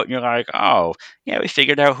figure it out, and you're like, oh, yeah, we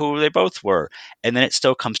figured out who they both were, and then it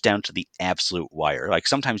still comes down to the absolute wire. Like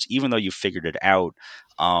sometimes, even though you figured it out,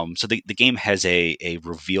 so the game has a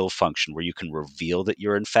reveal function where you can reveal that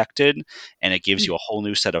you're infected, and it gives you a whole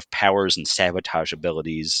new set of powers and sabotage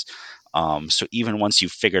abilities. So even once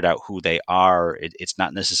you've figured out who they are, it's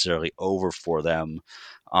not necessarily over for them.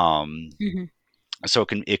 Mhm. So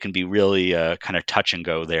it can be really kind of touch and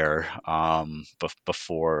go there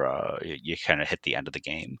before you kind of hit the end of the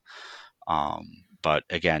game. But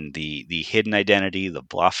again, the hidden identity, the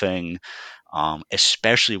bluffing,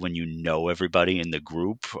 especially when you know everybody in the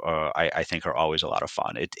group, I think are always a lot of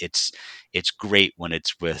fun. It's great when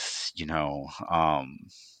it's with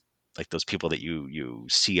like those people that you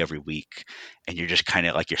see every week, and you're just kind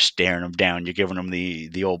of like you're staring them down, you're giving them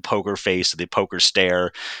the old poker face, the poker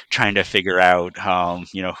stare, trying to figure out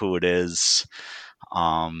who it is.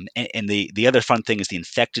 And the other fun thing is the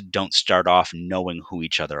infected don't start off knowing who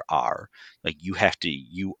each other are. Like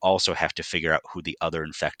you also have to figure out who the other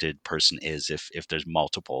infected person is if there's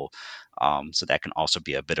multiple. So that can also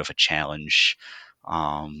be a bit of a challenge.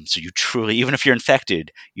 So you truly, even if you're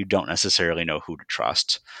infected, you don't necessarily know who to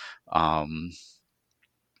trust. Um,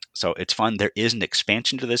 so it's fun. There is an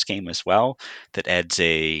expansion to this game as well that adds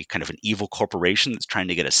a kind of an evil corporation that's trying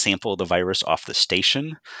to get a sample of the virus off the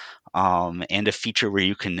station, and a feature where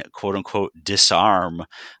you can quote unquote disarm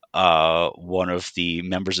one of the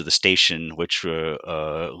members of the station, which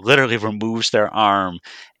literally removes their arm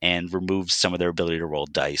and removes some of their ability to roll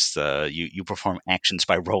dice. You perform actions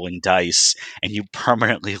by rolling dice, and you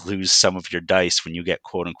permanently lose some of your dice when you get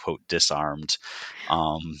quote unquote disarmed.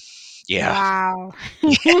 Um, yeah, Wow.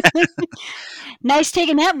 Nice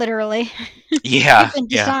taking that literally. yeah, You've been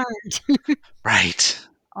yeah, disarmed. right.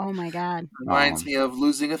 Oh my god. Reminds Um, me of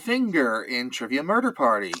losing a finger in Trivia Murder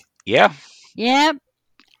Party. yeah, Yep.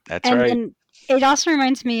 that's And right. then it also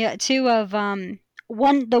reminds me too of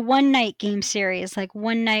the one night game series, like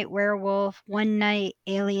One Night Werewolf, One Night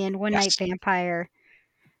Alien, One Night Yes, Vampire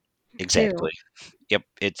too. exactly. Yep,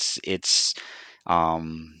 it's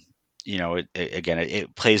um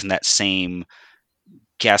it plays in that same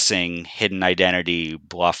guessing, hidden identity,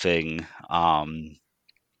 bluffing.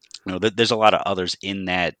 There's a lot of others in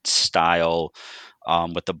that style.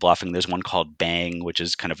 With the bluffing, there's one called Bang, which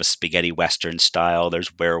is kind of a spaghetti western style.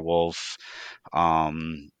 There's Werewolf.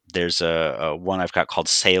 There's a one I've got called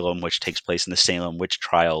Salem, which takes place in the Salem witch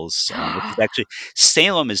trials. Which is actually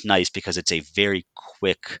Salem is nice because it's a very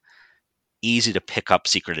quick, easy to pick up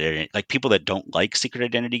secret identity. Like people that don't like secret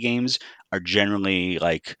identity games are generally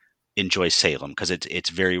like enjoy Salem because it's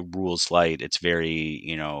very rules light. It's very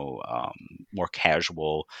more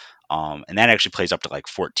casual. And that actually plays up to like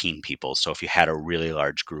 14 people. So if you had a really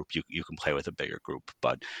large group, you can play with a bigger group.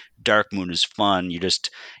 But Dark Moon is fun. You just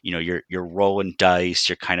you're rolling dice.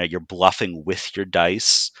 You're bluffing with your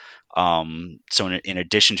dice. So in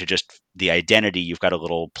addition to just the identity, you've got a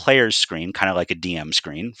little player's screen, kind of like a DM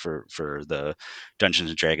screen for the Dungeons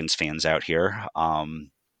and Dragons fans out here.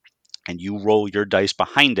 And you roll your dice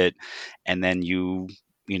behind it, and then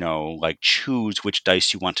like choose which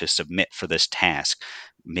dice you want to submit for this task.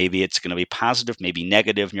 Maybe it's going to be positive, maybe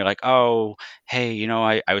negative, and you're like, oh, hey,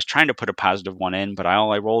 I was trying to put a positive one in, but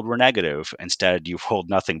all I rolled were negative. Instead, you rolled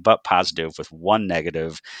nothing but positive with one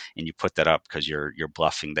negative, and you put that up because you're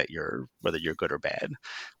bluffing that whether you're good or bad.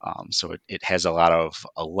 So it has a lot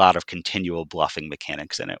of continual bluffing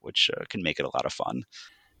mechanics in it, which can make it a lot of fun.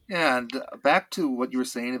 And back to what you were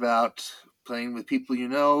saying about playing with people you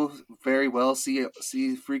know very well, see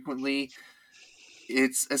frequently.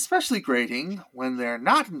 It's especially grating when they're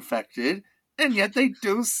not infected, and yet they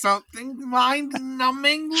do something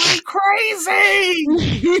mind-numbingly crazy.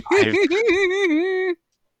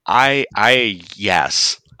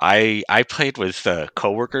 Yes, I played with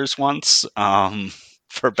coworkers once,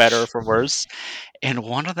 for better or for worse, and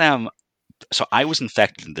one of them. So I was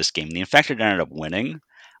infected in this game. The infected ended up winning.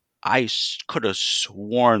 I could have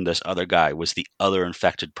sworn this other guy was the other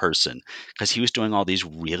infected person because he was doing all these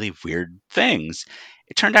really weird things.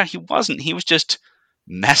 It turned out he wasn't. He was just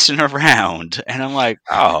messing around, and I'm like,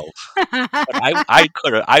 oh. But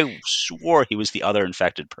I swore he was the other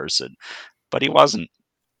infected person, but he wasn't.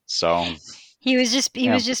 So he was just yeah,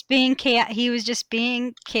 he was just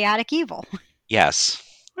being chaotic evil. yes.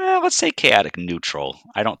 Well, let's say chaotic neutral.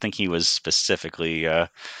 I don't think he was specifically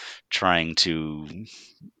trying to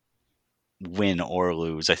win or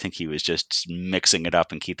lose. I think he was just mixing it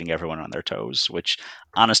up and keeping everyone on their toes, which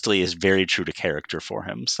honestly is very true to character for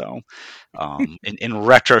him. So, in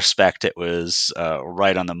retrospect, it was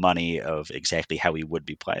right on the money of exactly how he would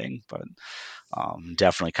be playing, but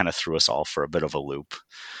definitely kind of threw us all for a bit of a loop.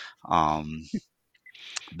 Um,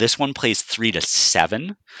 this one plays 3 to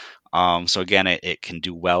 7. So again, it can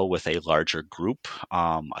do well with a larger group.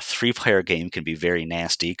 A 3-player game can be very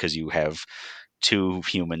nasty because you have 2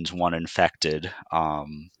 humans, 1 infected.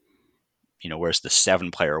 Whereas the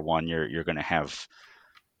 7-player one, you're going to have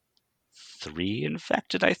 3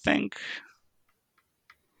 infected, I think.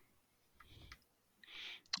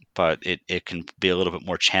 But it can be a little bit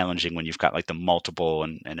more challenging when you've got like the multiple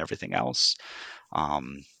and everything else.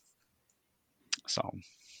 So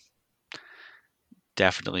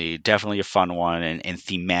definitely a fun one, and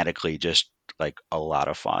thematically just like a lot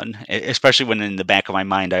of fun, especially when in the back of my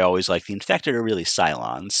mind I always like the infected are really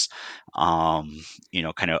Cylons,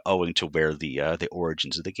 kind of owing to where the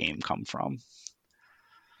origins of the game come from.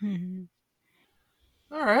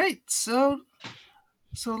 All right, so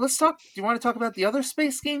let's talk. Do you want to talk about the other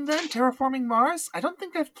space game then, Terraforming Mars? I don't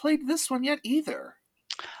think I've played this one yet either.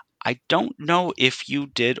 I don't know if you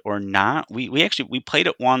did or not. We played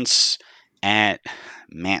it once at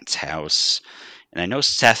Matt's house, and I know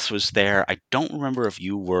Seth was there. I don't remember if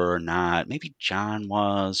you were or not. Maybe John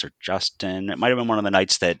was or Justin. It might have been one of the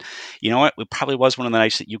nights that, you know what, it probably was one of the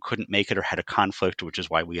nights that you couldn't make it or had a conflict, which is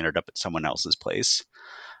why we ended up at someone else's place.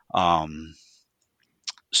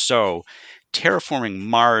 So Terraforming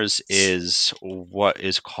Mars is what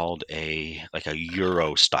is called a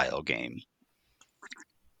Euro style game.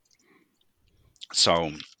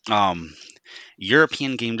 So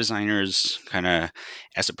European game designers kind of,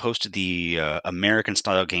 as opposed to the American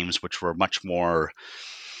style games, which were much more,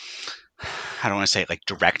 I don't want to say it, like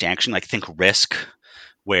direct action, like think Risk,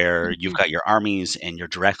 where you've got your armies and you're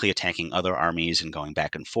directly attacking other armies and going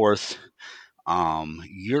back and forth.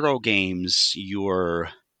 Euro games, you're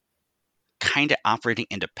kind of operating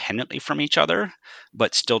independently from each other,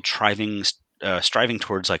 but still striving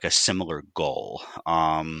towards like a similar goal.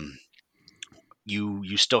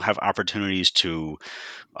 You still have opportunities to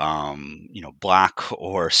block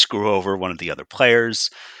or screw over one of the other players,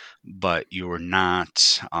 but you're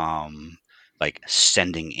not like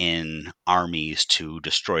sending in armies to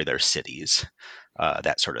destroy their cities,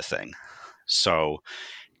 that sort of thing. So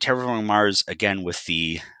Terraforming Mars, again with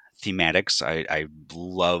the thematics, I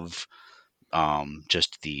love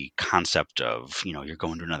just the concept of you're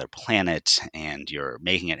going to another planet and you're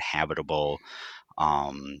making it habitable.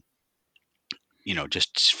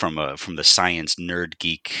 just from the science nerd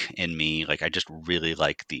geek in me, like I just really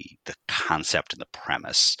like the concept and the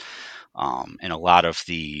premise. And a lot of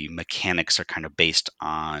the mechanics are kind of based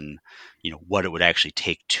on, what it would actually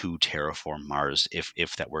take to terraform Mars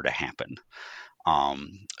if that were to happen.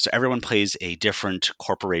 So everyone plays a different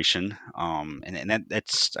corporation, and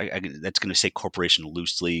that's going to say corporation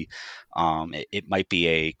loosely. It might be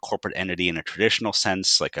a corporate entity in a traditional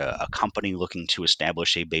sense, like a company looking to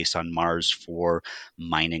establish a base on Mars for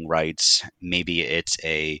mining rights. Maybe it's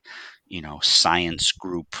a science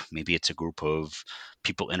group. Maybe it's a group of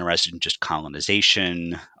people interested in just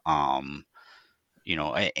colonization.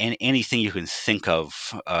 Anything you can think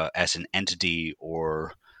of as an entity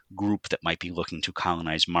or group that might be looking to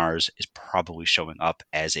colonize Mars is probably showing up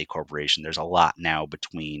as a corporation. There's a lot now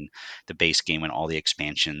between the base game and all the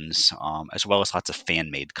expansions, as well as lots of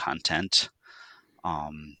fan made content.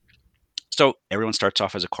 So everyone starts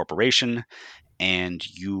off as a corporation, and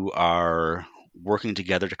you are working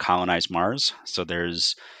together to colonize Mars. So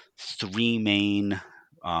there's three main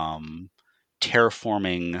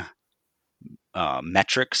terraforming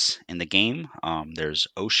metrics in the game. There's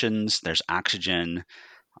oceans, there's oxygen,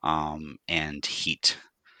 and heat.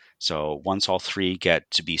 So once all three get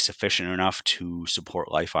to be sufficient enough to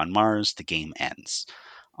support life on Mars, the game ends.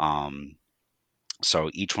 Um,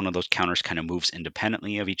 so each one of those counters kind of moves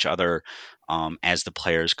independently of each other as the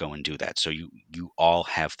players go and do that. So you all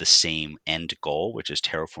have the same end goal, which is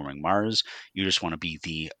terraforming Mars. You just want to be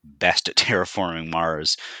the best at terraforming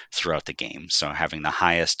Mars throughout the game. So having the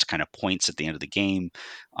highest kind of points at the end of the game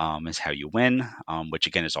is how you win, which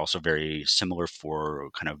again is also very similar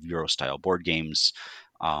for kind of Euro style board games.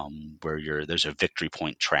 Where there's a victory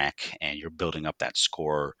point track and you're building up that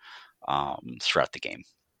score throughout the game.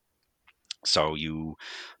 So you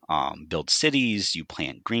build cities, you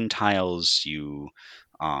plant green tiles, you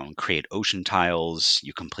create ocean tiles,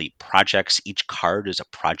 you complete projects. Each card is a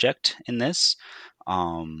project in this,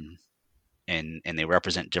 um, and they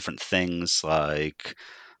represent different things like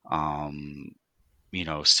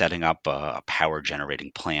setting up a power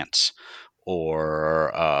generating plant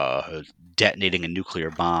or detonating a nuclear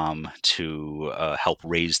bomb to help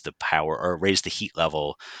raise the power or raise the heat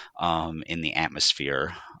level in the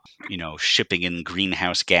atmosphere. Shipping in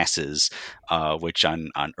greenhouse gases, which on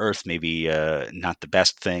Earth maybe not the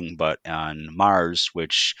best thing, but on Mars,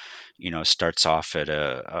 which starts off at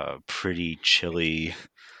a pretty chilly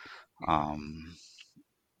um,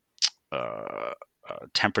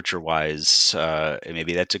 temperature wise,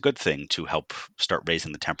 maybe that's a good thing to help start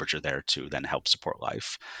raising the temperature there to then help support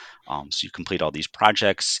life. So you complete all these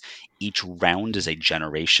projects. Each round is a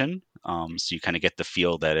generation. So you kind of get the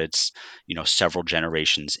feel that it's, several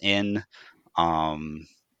generations in. Um,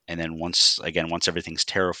 and then once everything's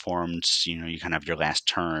terraformed, you kind of have your last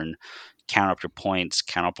turn, count up your points,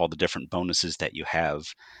 count up all the different bonuses that you have,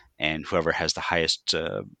 and whoever has the highest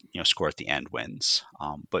score at the end wins.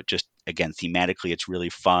 But just again, thematically, it's really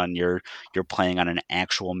fun. You're playing on an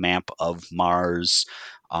actual map of Mars.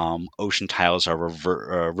 Ocean tiles are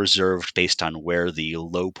reserved based on where the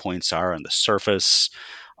low points are on the surface.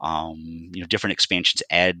 Different expansions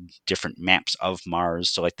add different maps of Mars.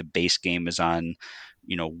 So like the base game is on,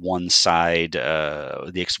 one side.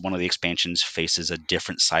 One of the expansions faces a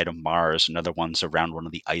different side of Mars. Another one's around one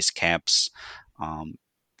of the ice caps.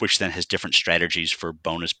 Which then has different strategies for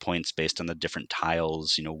bonus points based on the different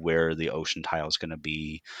tiles, where the ocean tile is going to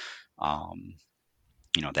be, um,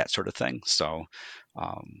 that sort of thing. So,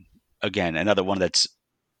 again, another one that's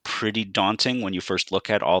pretty daunting when you first look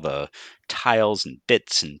at all the tiles and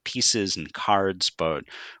bits and pieces and cards, but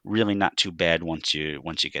really not too bad once you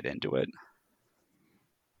get into it.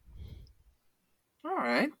 All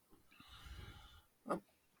right.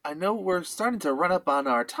 I know we're starting to run up on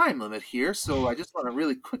our time limit here, so I just want to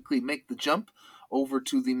really quickly make the jump over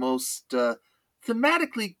to the most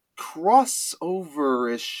thematically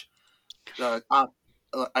crossover-ish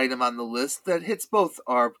item on the list that hits both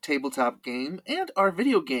our tabletop game and our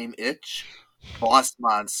video game itch, Boss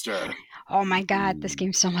Monster. Oh my god, this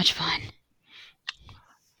game's so much fun.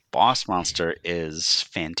 Boss Monster is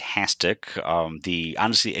fantastic.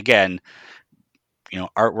 Honestly, again,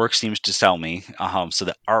 artwork seems to sell me. So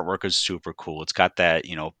the artwork is super cool. It's got that,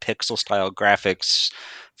 pixel style graphics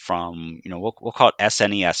from, we'll call it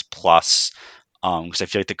SNES Plus, because I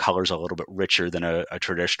feel like the color's a little bit richer than a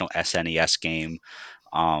traditional SNES game.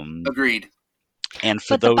 Agreed. And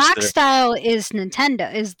for But the those box style is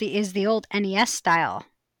Nintendo, is the old NES style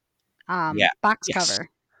Yeah. box Yes. cover.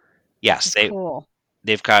 Yes, It's cool.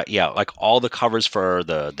 they've got, yeah, like all the covers for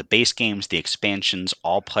the base games, the expansions,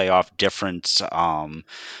 all play off different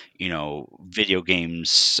video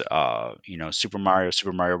games. Super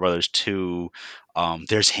Mario Brothers 2.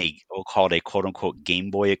 There's a we'll call it a quote unquote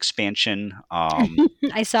Game Boy expansion,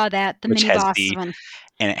 I saw that, the which mini has boss the one.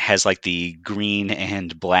 and it has like the green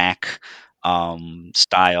and black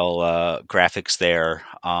style graphics there.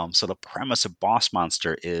 So the premise of Boss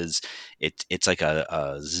Monster is it's like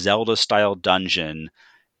a Zelda style dungeon,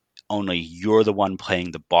 only you're the one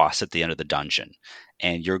playing the boss at the end of the dungeon,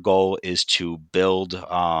 and your goal is to build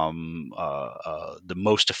the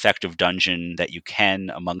most effective dungeon that you can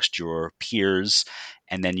amongst your peers,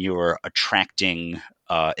 and then you're attracting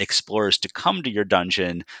explorers to come to your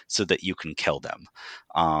dungeon so that you can kill them,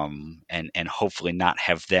 and hopefully not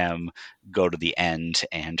have them go to the end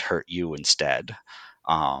and hurt you instead.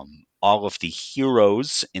 All of the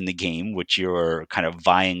heroes in the game, which you're kind of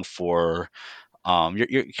vying for,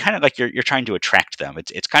 you're kind of like you're trying to attract them.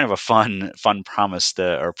 It's kind of a fun promise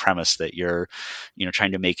or premise that you're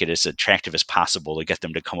trying to make it as attractive as possible to get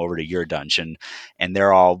them to come over to your dungeon, and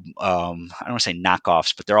they're all I don't want to say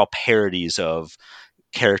knockoffs, but they're all parodies of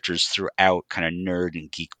characters throughout kind of nerd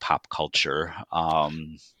and geek pop culture.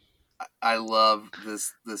 I love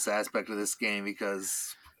this aspect of this game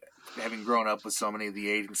because having grown up with so many of the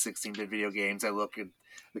 8 and 16-bit video games, I look at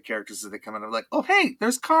the characters as they come in. I'm like, oh hey,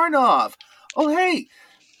 there's Karnov. Oh hey,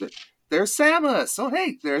 there's Samus. Oh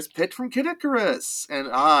hey, there's Pit from Kid Icarus, and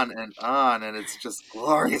on, and it's just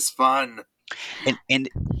glorious fun. And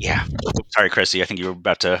yeah, sorry, Chrissy, I think you were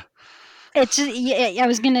about to. It's yeah, I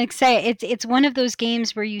was gonna say it's one of those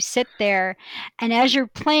games where you sit there, and as you're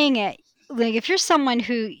playing it, like if you're someone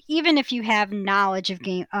who, even if you have knowledge of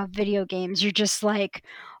video games, you're just like,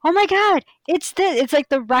 oh my god, it's like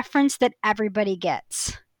the reference that everybody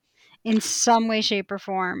gets in some way, shape, or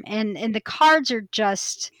form, and the cards are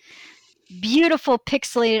just beautiful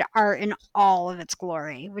pixelated art in all of its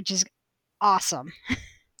glory, which is awesome.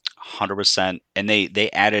 100%. And they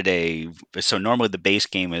added so normally the base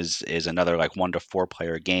game is another like 1 to 4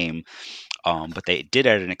 player game. But they did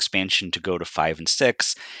add an expansion to go to 5 and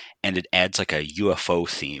 6, and it adds like a UFO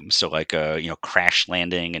theme, so like a crash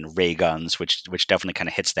landing and ray guns, which definitely kind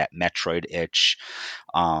of hits that Metroid itch.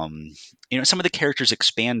 Some of the characters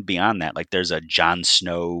expand beyond that. Like there's a Jon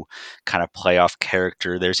Snow kind of playoff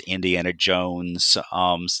character. There's Indiana Jones. So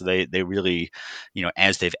they really,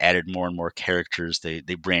 as they've added more and more characters, they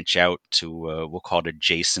branch out to we'll call it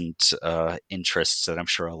adjacent interests that I'm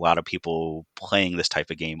sure a lot of people playing this type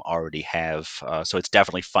of game already have. So it's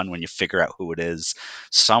definitely fun when you figure out who it is.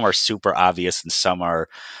 Some are super obvious, and some are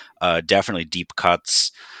definitely deep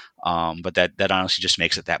cuts. But that honestly just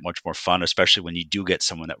makes it that much more fun, especially when you do get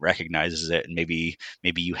someone that recognizes it, and maybe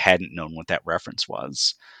you hadn't known what that reference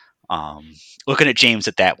was. Looking at James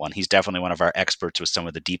at that one, he's definitely one of our experts with some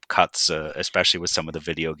of the deep cuts, especially with some of the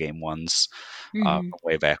video game ones Hmm. from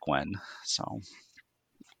way back when. So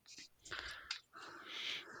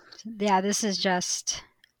Yeah, this is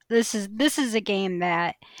a game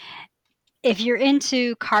that, if you're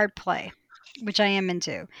into card play, which I am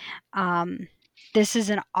into, um, this is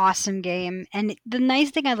an awesome game. And the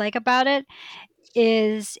nice thing I like about it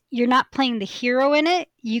is you're not playing the hero in it.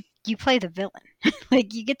 You play the villain.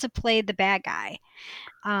 Like you get to play the bad guy.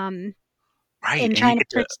 Um, right, and and you trying to get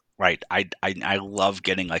to right. I love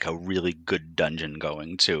getting like a really good dungeon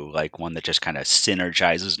going too, like one that just kind of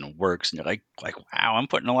synergizes and works, and you're like wow, I'm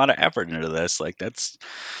putting a lot of effort into this. Like that's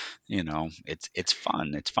it's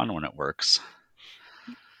fun. It's fun when it works.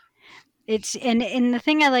 and the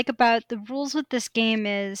thing I like about the rules with this game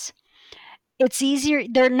is it's easier.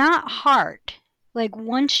 They're not hard. Like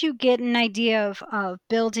once you get an idea of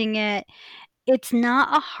building it, it's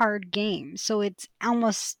not a hard game. So it's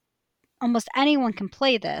almost anyone can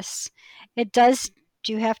play this. It does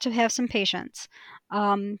do have to have some patience,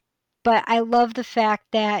 um, but I love the fact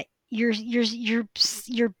that you're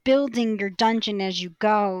building your dungeon as you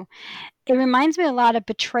go. It reminds me a lot of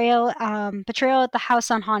Betrayal at the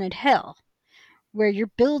House on Haunted Hill, where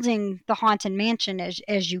you're building the haunted mansion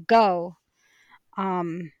as you go.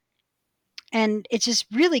 Um, and it's just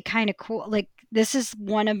really kind of cool. Like this is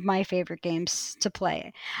one of my favorite games to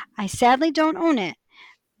play. I sadly don't own it,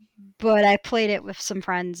 but I played it with some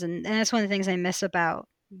friends, and that's one of the things I miss about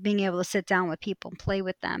being able to sit down with people and play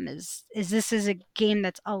with them is this is a game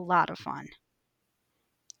that's a lot of fun.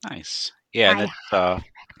 Nice. Yeah, and I it's highly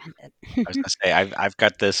recommend I was it. gonna say I've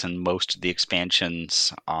got this in most of the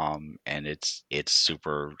expansions, and it's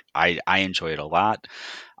super. I enjoy it a lot.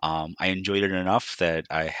 I enjoyed it enough that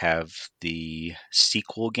I have the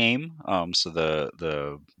sequel game. So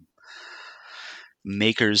the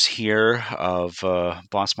makers here of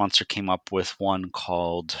Boss Monster came up with one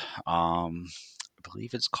called, I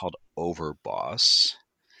believe it's called Overboss.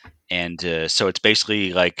 And so it's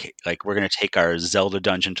basically like we're going to take our Zelda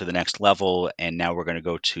dungeon to the next level, and now we're going to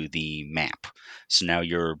go to the map. So now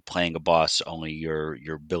you're playing a boss, only you're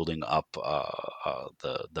building up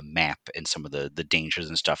the map and some of the dangers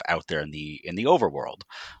and stuff out there in the overworld.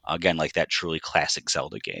 Again, like that truly classic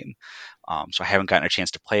Zelda game. So I haven't gotten a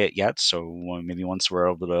chance to play it yet. So maybe once we're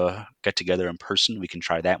able to get together in person, we can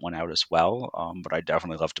try that one out as well. But I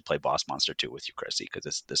definitely love to play Boss Monster 2 with you, Chrissy,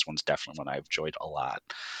 because this one's definitely one I've enjoyed a lot.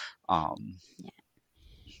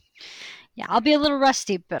 Yeah, I'll be a little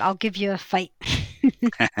rusty, but I'll give you a fight.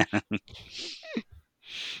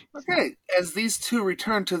 Okay, as these two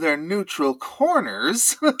return to their neutral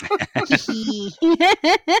corners, we are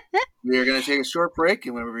going to take a short break,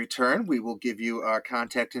 and when we return, we will give you our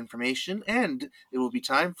contact information, and it will be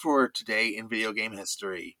time for Today in Video Game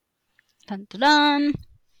History. Dun, dun, dun.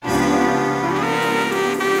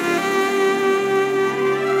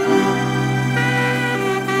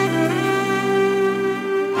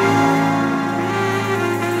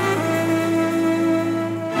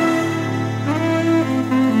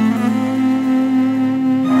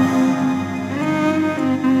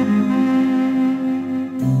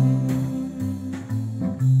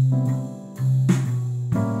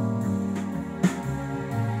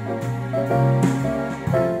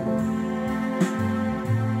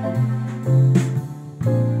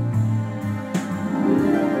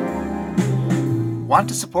 Want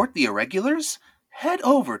to support the Irregulars? Head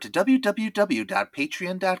over to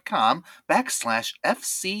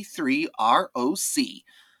www.patreon.com/FC3ROC.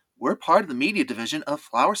 We're part of the media division of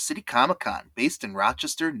Flower City Comic-Con, based in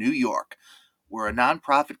Rochester, New York. We're a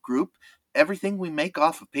nonprofit group. Everything we make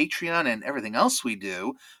off of Patreon and everything else we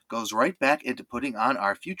do goes right back into putting on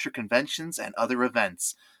our future conventions and other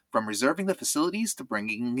events, from reserving the facilities to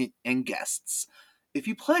bringing in guests. If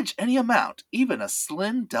you pledge any amount, even a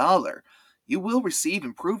slim dollar, you will receive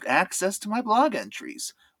improved access to my blog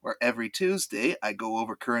entries, where every Tuesday I go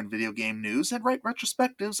over current video game news and write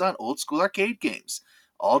retrospectives on old school arcade games,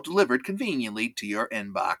 all delivered conveniently to your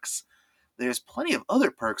inbox. There's plenty of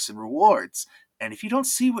other perks and rewards, and if you don't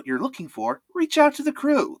see what you're looking for, reach out to the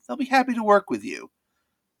crew. They'll be happy to work with you.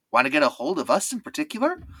 Want to get a hold of us in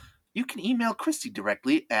particular? You can email Christy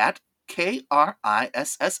directly at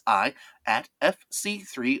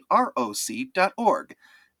KRISSI@fc3roc.org.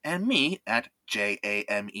 and me at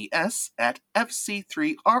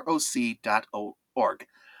james@fc3roc.org.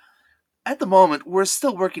 At the moment, we're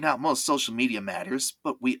still working out most social media matters,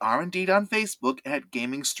 but we are indeed on Facebook at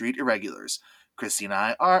Gaming Street Irregulars. Chrissy and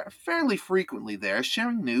I are fairly frequently there,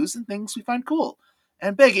 sharing news and things we find cool,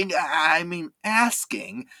 and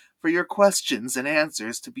asking for your questions and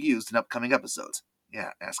answers to be used in upcoming episodes.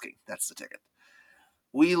 Yeah, asking, that's the ticket.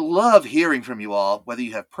 We love hearing from you all, whether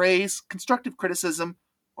you have praise, constructive criticism,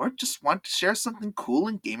 or just want to share something cool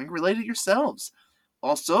and gaming related yourselves.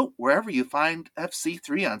 Also, wherever you find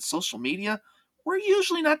FC3 on social media, we're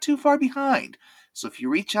usually not too far behind, so if you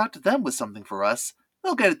reach out to them with something for us,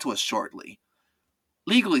 they'll get it to us shortly.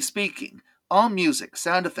 Legally speaking, all music,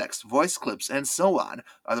 sound effects, voice clips, and so on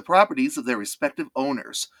are the properties of their respective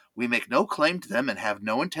owners. We make no claim to them and have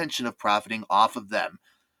no intention of profiting off of them.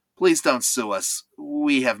 Please don't sue us.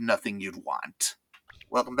 We have nothing you'd want.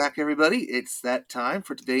 Welcome back, everybody. It's that time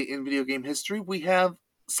for Today in Video Game History. We have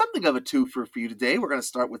something of a twofer for you today. We're going to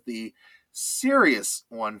start with the serious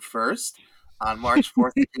one first. On March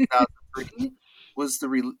 4th, 2003, was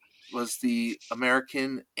the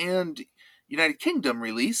American and United Kingdom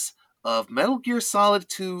release of Metal Gear Solid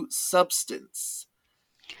 2 Substance.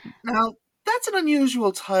 Now, that's an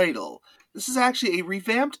unusual title. This is actually a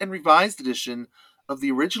revamped and revised edition of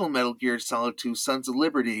the original Metal Gear Solid 2 Sons of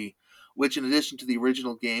Liberty, which, in addition to the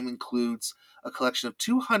original game, includes a collection of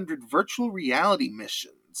 200 virtual reality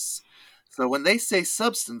missions. So when they say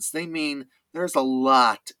substance, they mean there's a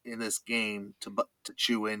lot in this game to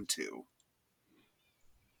chew into.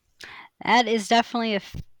 That is definitely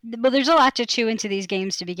well, there's a lot to chew into these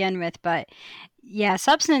games to begin with, but yeah,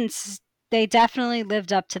 Substance, they definitely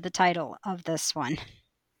lived up to the title of this one.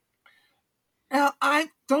 Now, I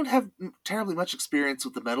don't have terribly much experience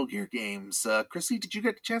with the Metal Gear games. Chrissy, did you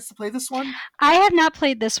get a chance to play this one? I have not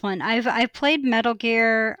played this one. I've played Metal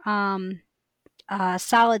Gear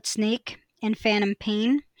Solid Snake and Phantom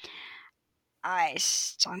Pain. I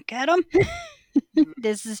stunk at them.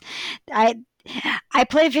 I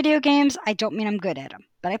play video games. I don't mean I'm good at them,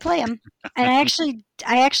 but I play them, and I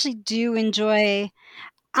actually do enjoy.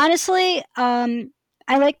 Honestly, I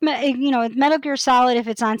like Metal Gear Solid. If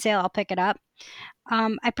it's on sale, I'll pick it up.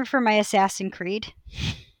 I prefer my Assassin's Creed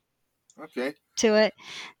Okay. to it.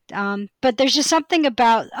 But there's just something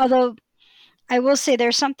about, although I will say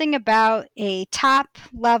there's something about a top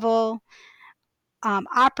level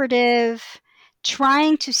operative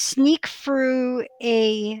trying to sneak through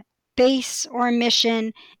a base or a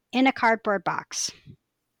mission in a cardboard box.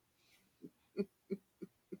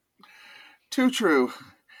 Too true.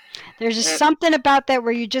 There's just And- something about that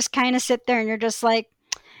where you just kind of sit there and you're just like,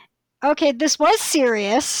 okay, this was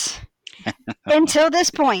serious until this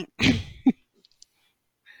point.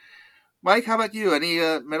 Mike, how about you? Any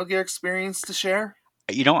Metal Gear experience to share?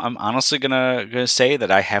 I'm honestly gonna say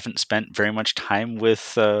that I haven't spent very much time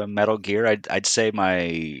with Metal Gear. I'd say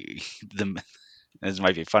this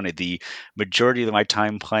might be funny. The majority of my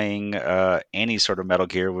time playing any sort of Metal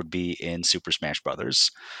Gear would be in Super Smash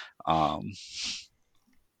Brothers. And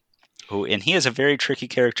he is a very tricky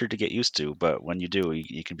character to get used to, but when you do,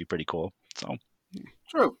 he can be pretty cool. So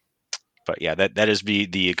True. but yeah, that is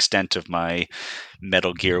the extent of my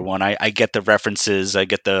Metal Gear one. I get the references, I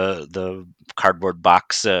get the cardboard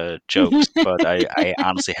box jokes, but I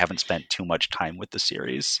honestly haven't spent too much time with the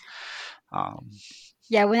series.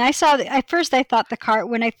 Yeah, when I saw at first I thought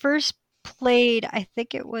when I first played, I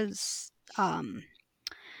think it was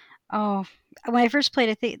when I first played,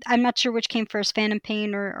 I think I'm not sure which came first, Phantom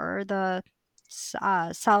Pain or the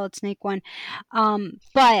Solid Snake one.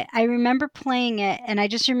 But I remember playing it, and I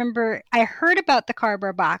just remember I heard about the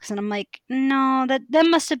cardboard box, and I'm like, no, that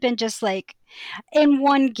must have been just like in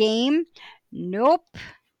one game. Nope,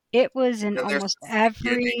 it was in And there's almost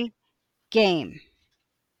every game.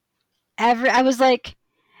 I was like,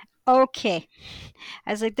 okay.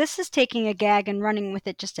 I was like, this is taking a gag and running with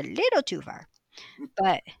it just a little too far.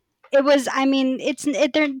 But it was, I mean, it's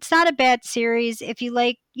not a bad series if you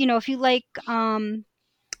like,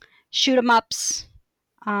 shoot 'em ups,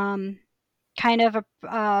 kind of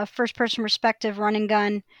a first person perspective run and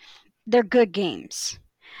gun. They're good games.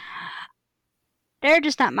 They're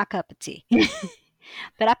just not my cup of tea.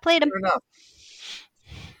 But I played them. Fair enough.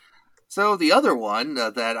 So the other one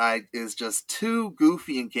that is just too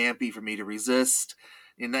goofy and campy for me to resist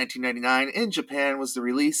in 1999 in Japan was the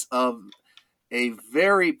release of a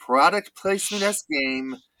very product placement-esque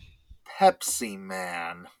game, Pepsi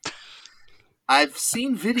Man. I've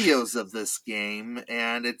seen videos of this game,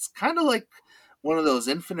 and it's kind of like one of those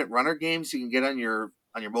infinite runner games you can get on your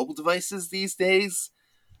mobile devices these days,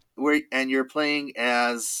 and you're playing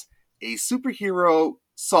as a superhero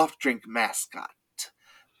soft drink mascot,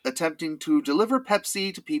 attempting to deliver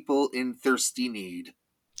Pepsi to people in thirsty need.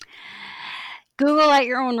 Google at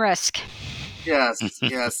your own risk. Yes.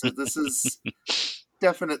 This is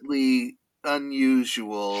definitely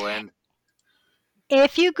unusual, and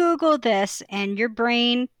if you Google this and your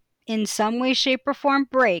brain in some way, shape, or form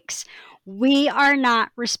breaks, we are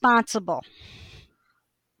not responsible.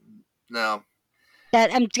 no.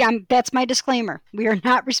 That's my disclaimer. We are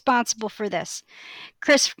not responsible for this.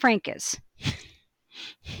 Chris Frank is.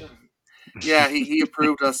 Yeah, he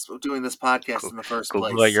approved us doing this podcast in the first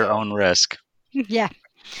place. Google at your own risk. Yeah.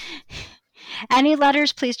 Any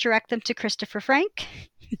letters, please direct them to Christopher Frank.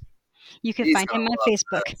 You can find him on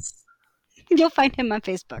Facebook. You'll find him on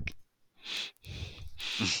Facebook.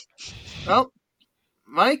 Well,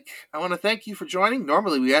 Mike, I want to thank you for joining.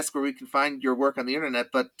 Normally we ask where we can find your work on the internet,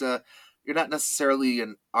 but you're not necessarily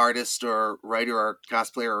an artist or writer or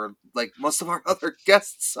cosplayer like most of our other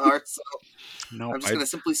guests are. So I'm just going to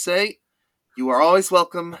simply say you are always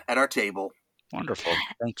welcome at our table. Wonderful.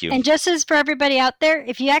 Thank you. And just as for everybody out there,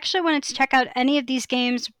 if you actually wanted to check out any of these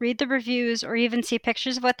games, read the reviews, or even see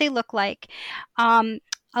pictures of what they look like, a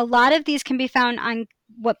lot of these can be found on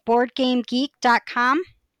BoardGameGeek.com.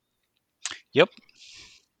 Yep.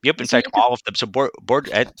 In fact, all of them. So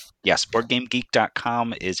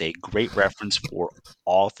BoardGameGeek.com is a great reference for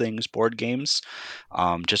all things board games.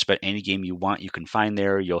 Just about any game you want, you can find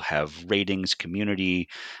there. You'll have ratings, community.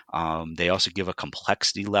 They also give a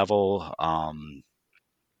complexity level.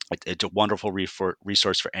 It's a wonderful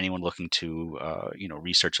resource for anyone looking to,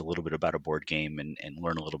 research a little bit about a board game and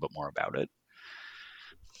learn a little bit more about it.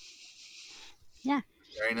 Yeah.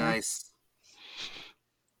 Very nice.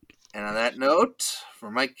 And on that note, for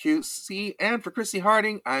Mike QC and for Chrissy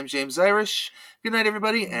Harding, I'm James Irish. Good night,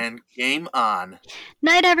 everybody, and game on.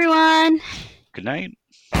 Night, everyone. Good night.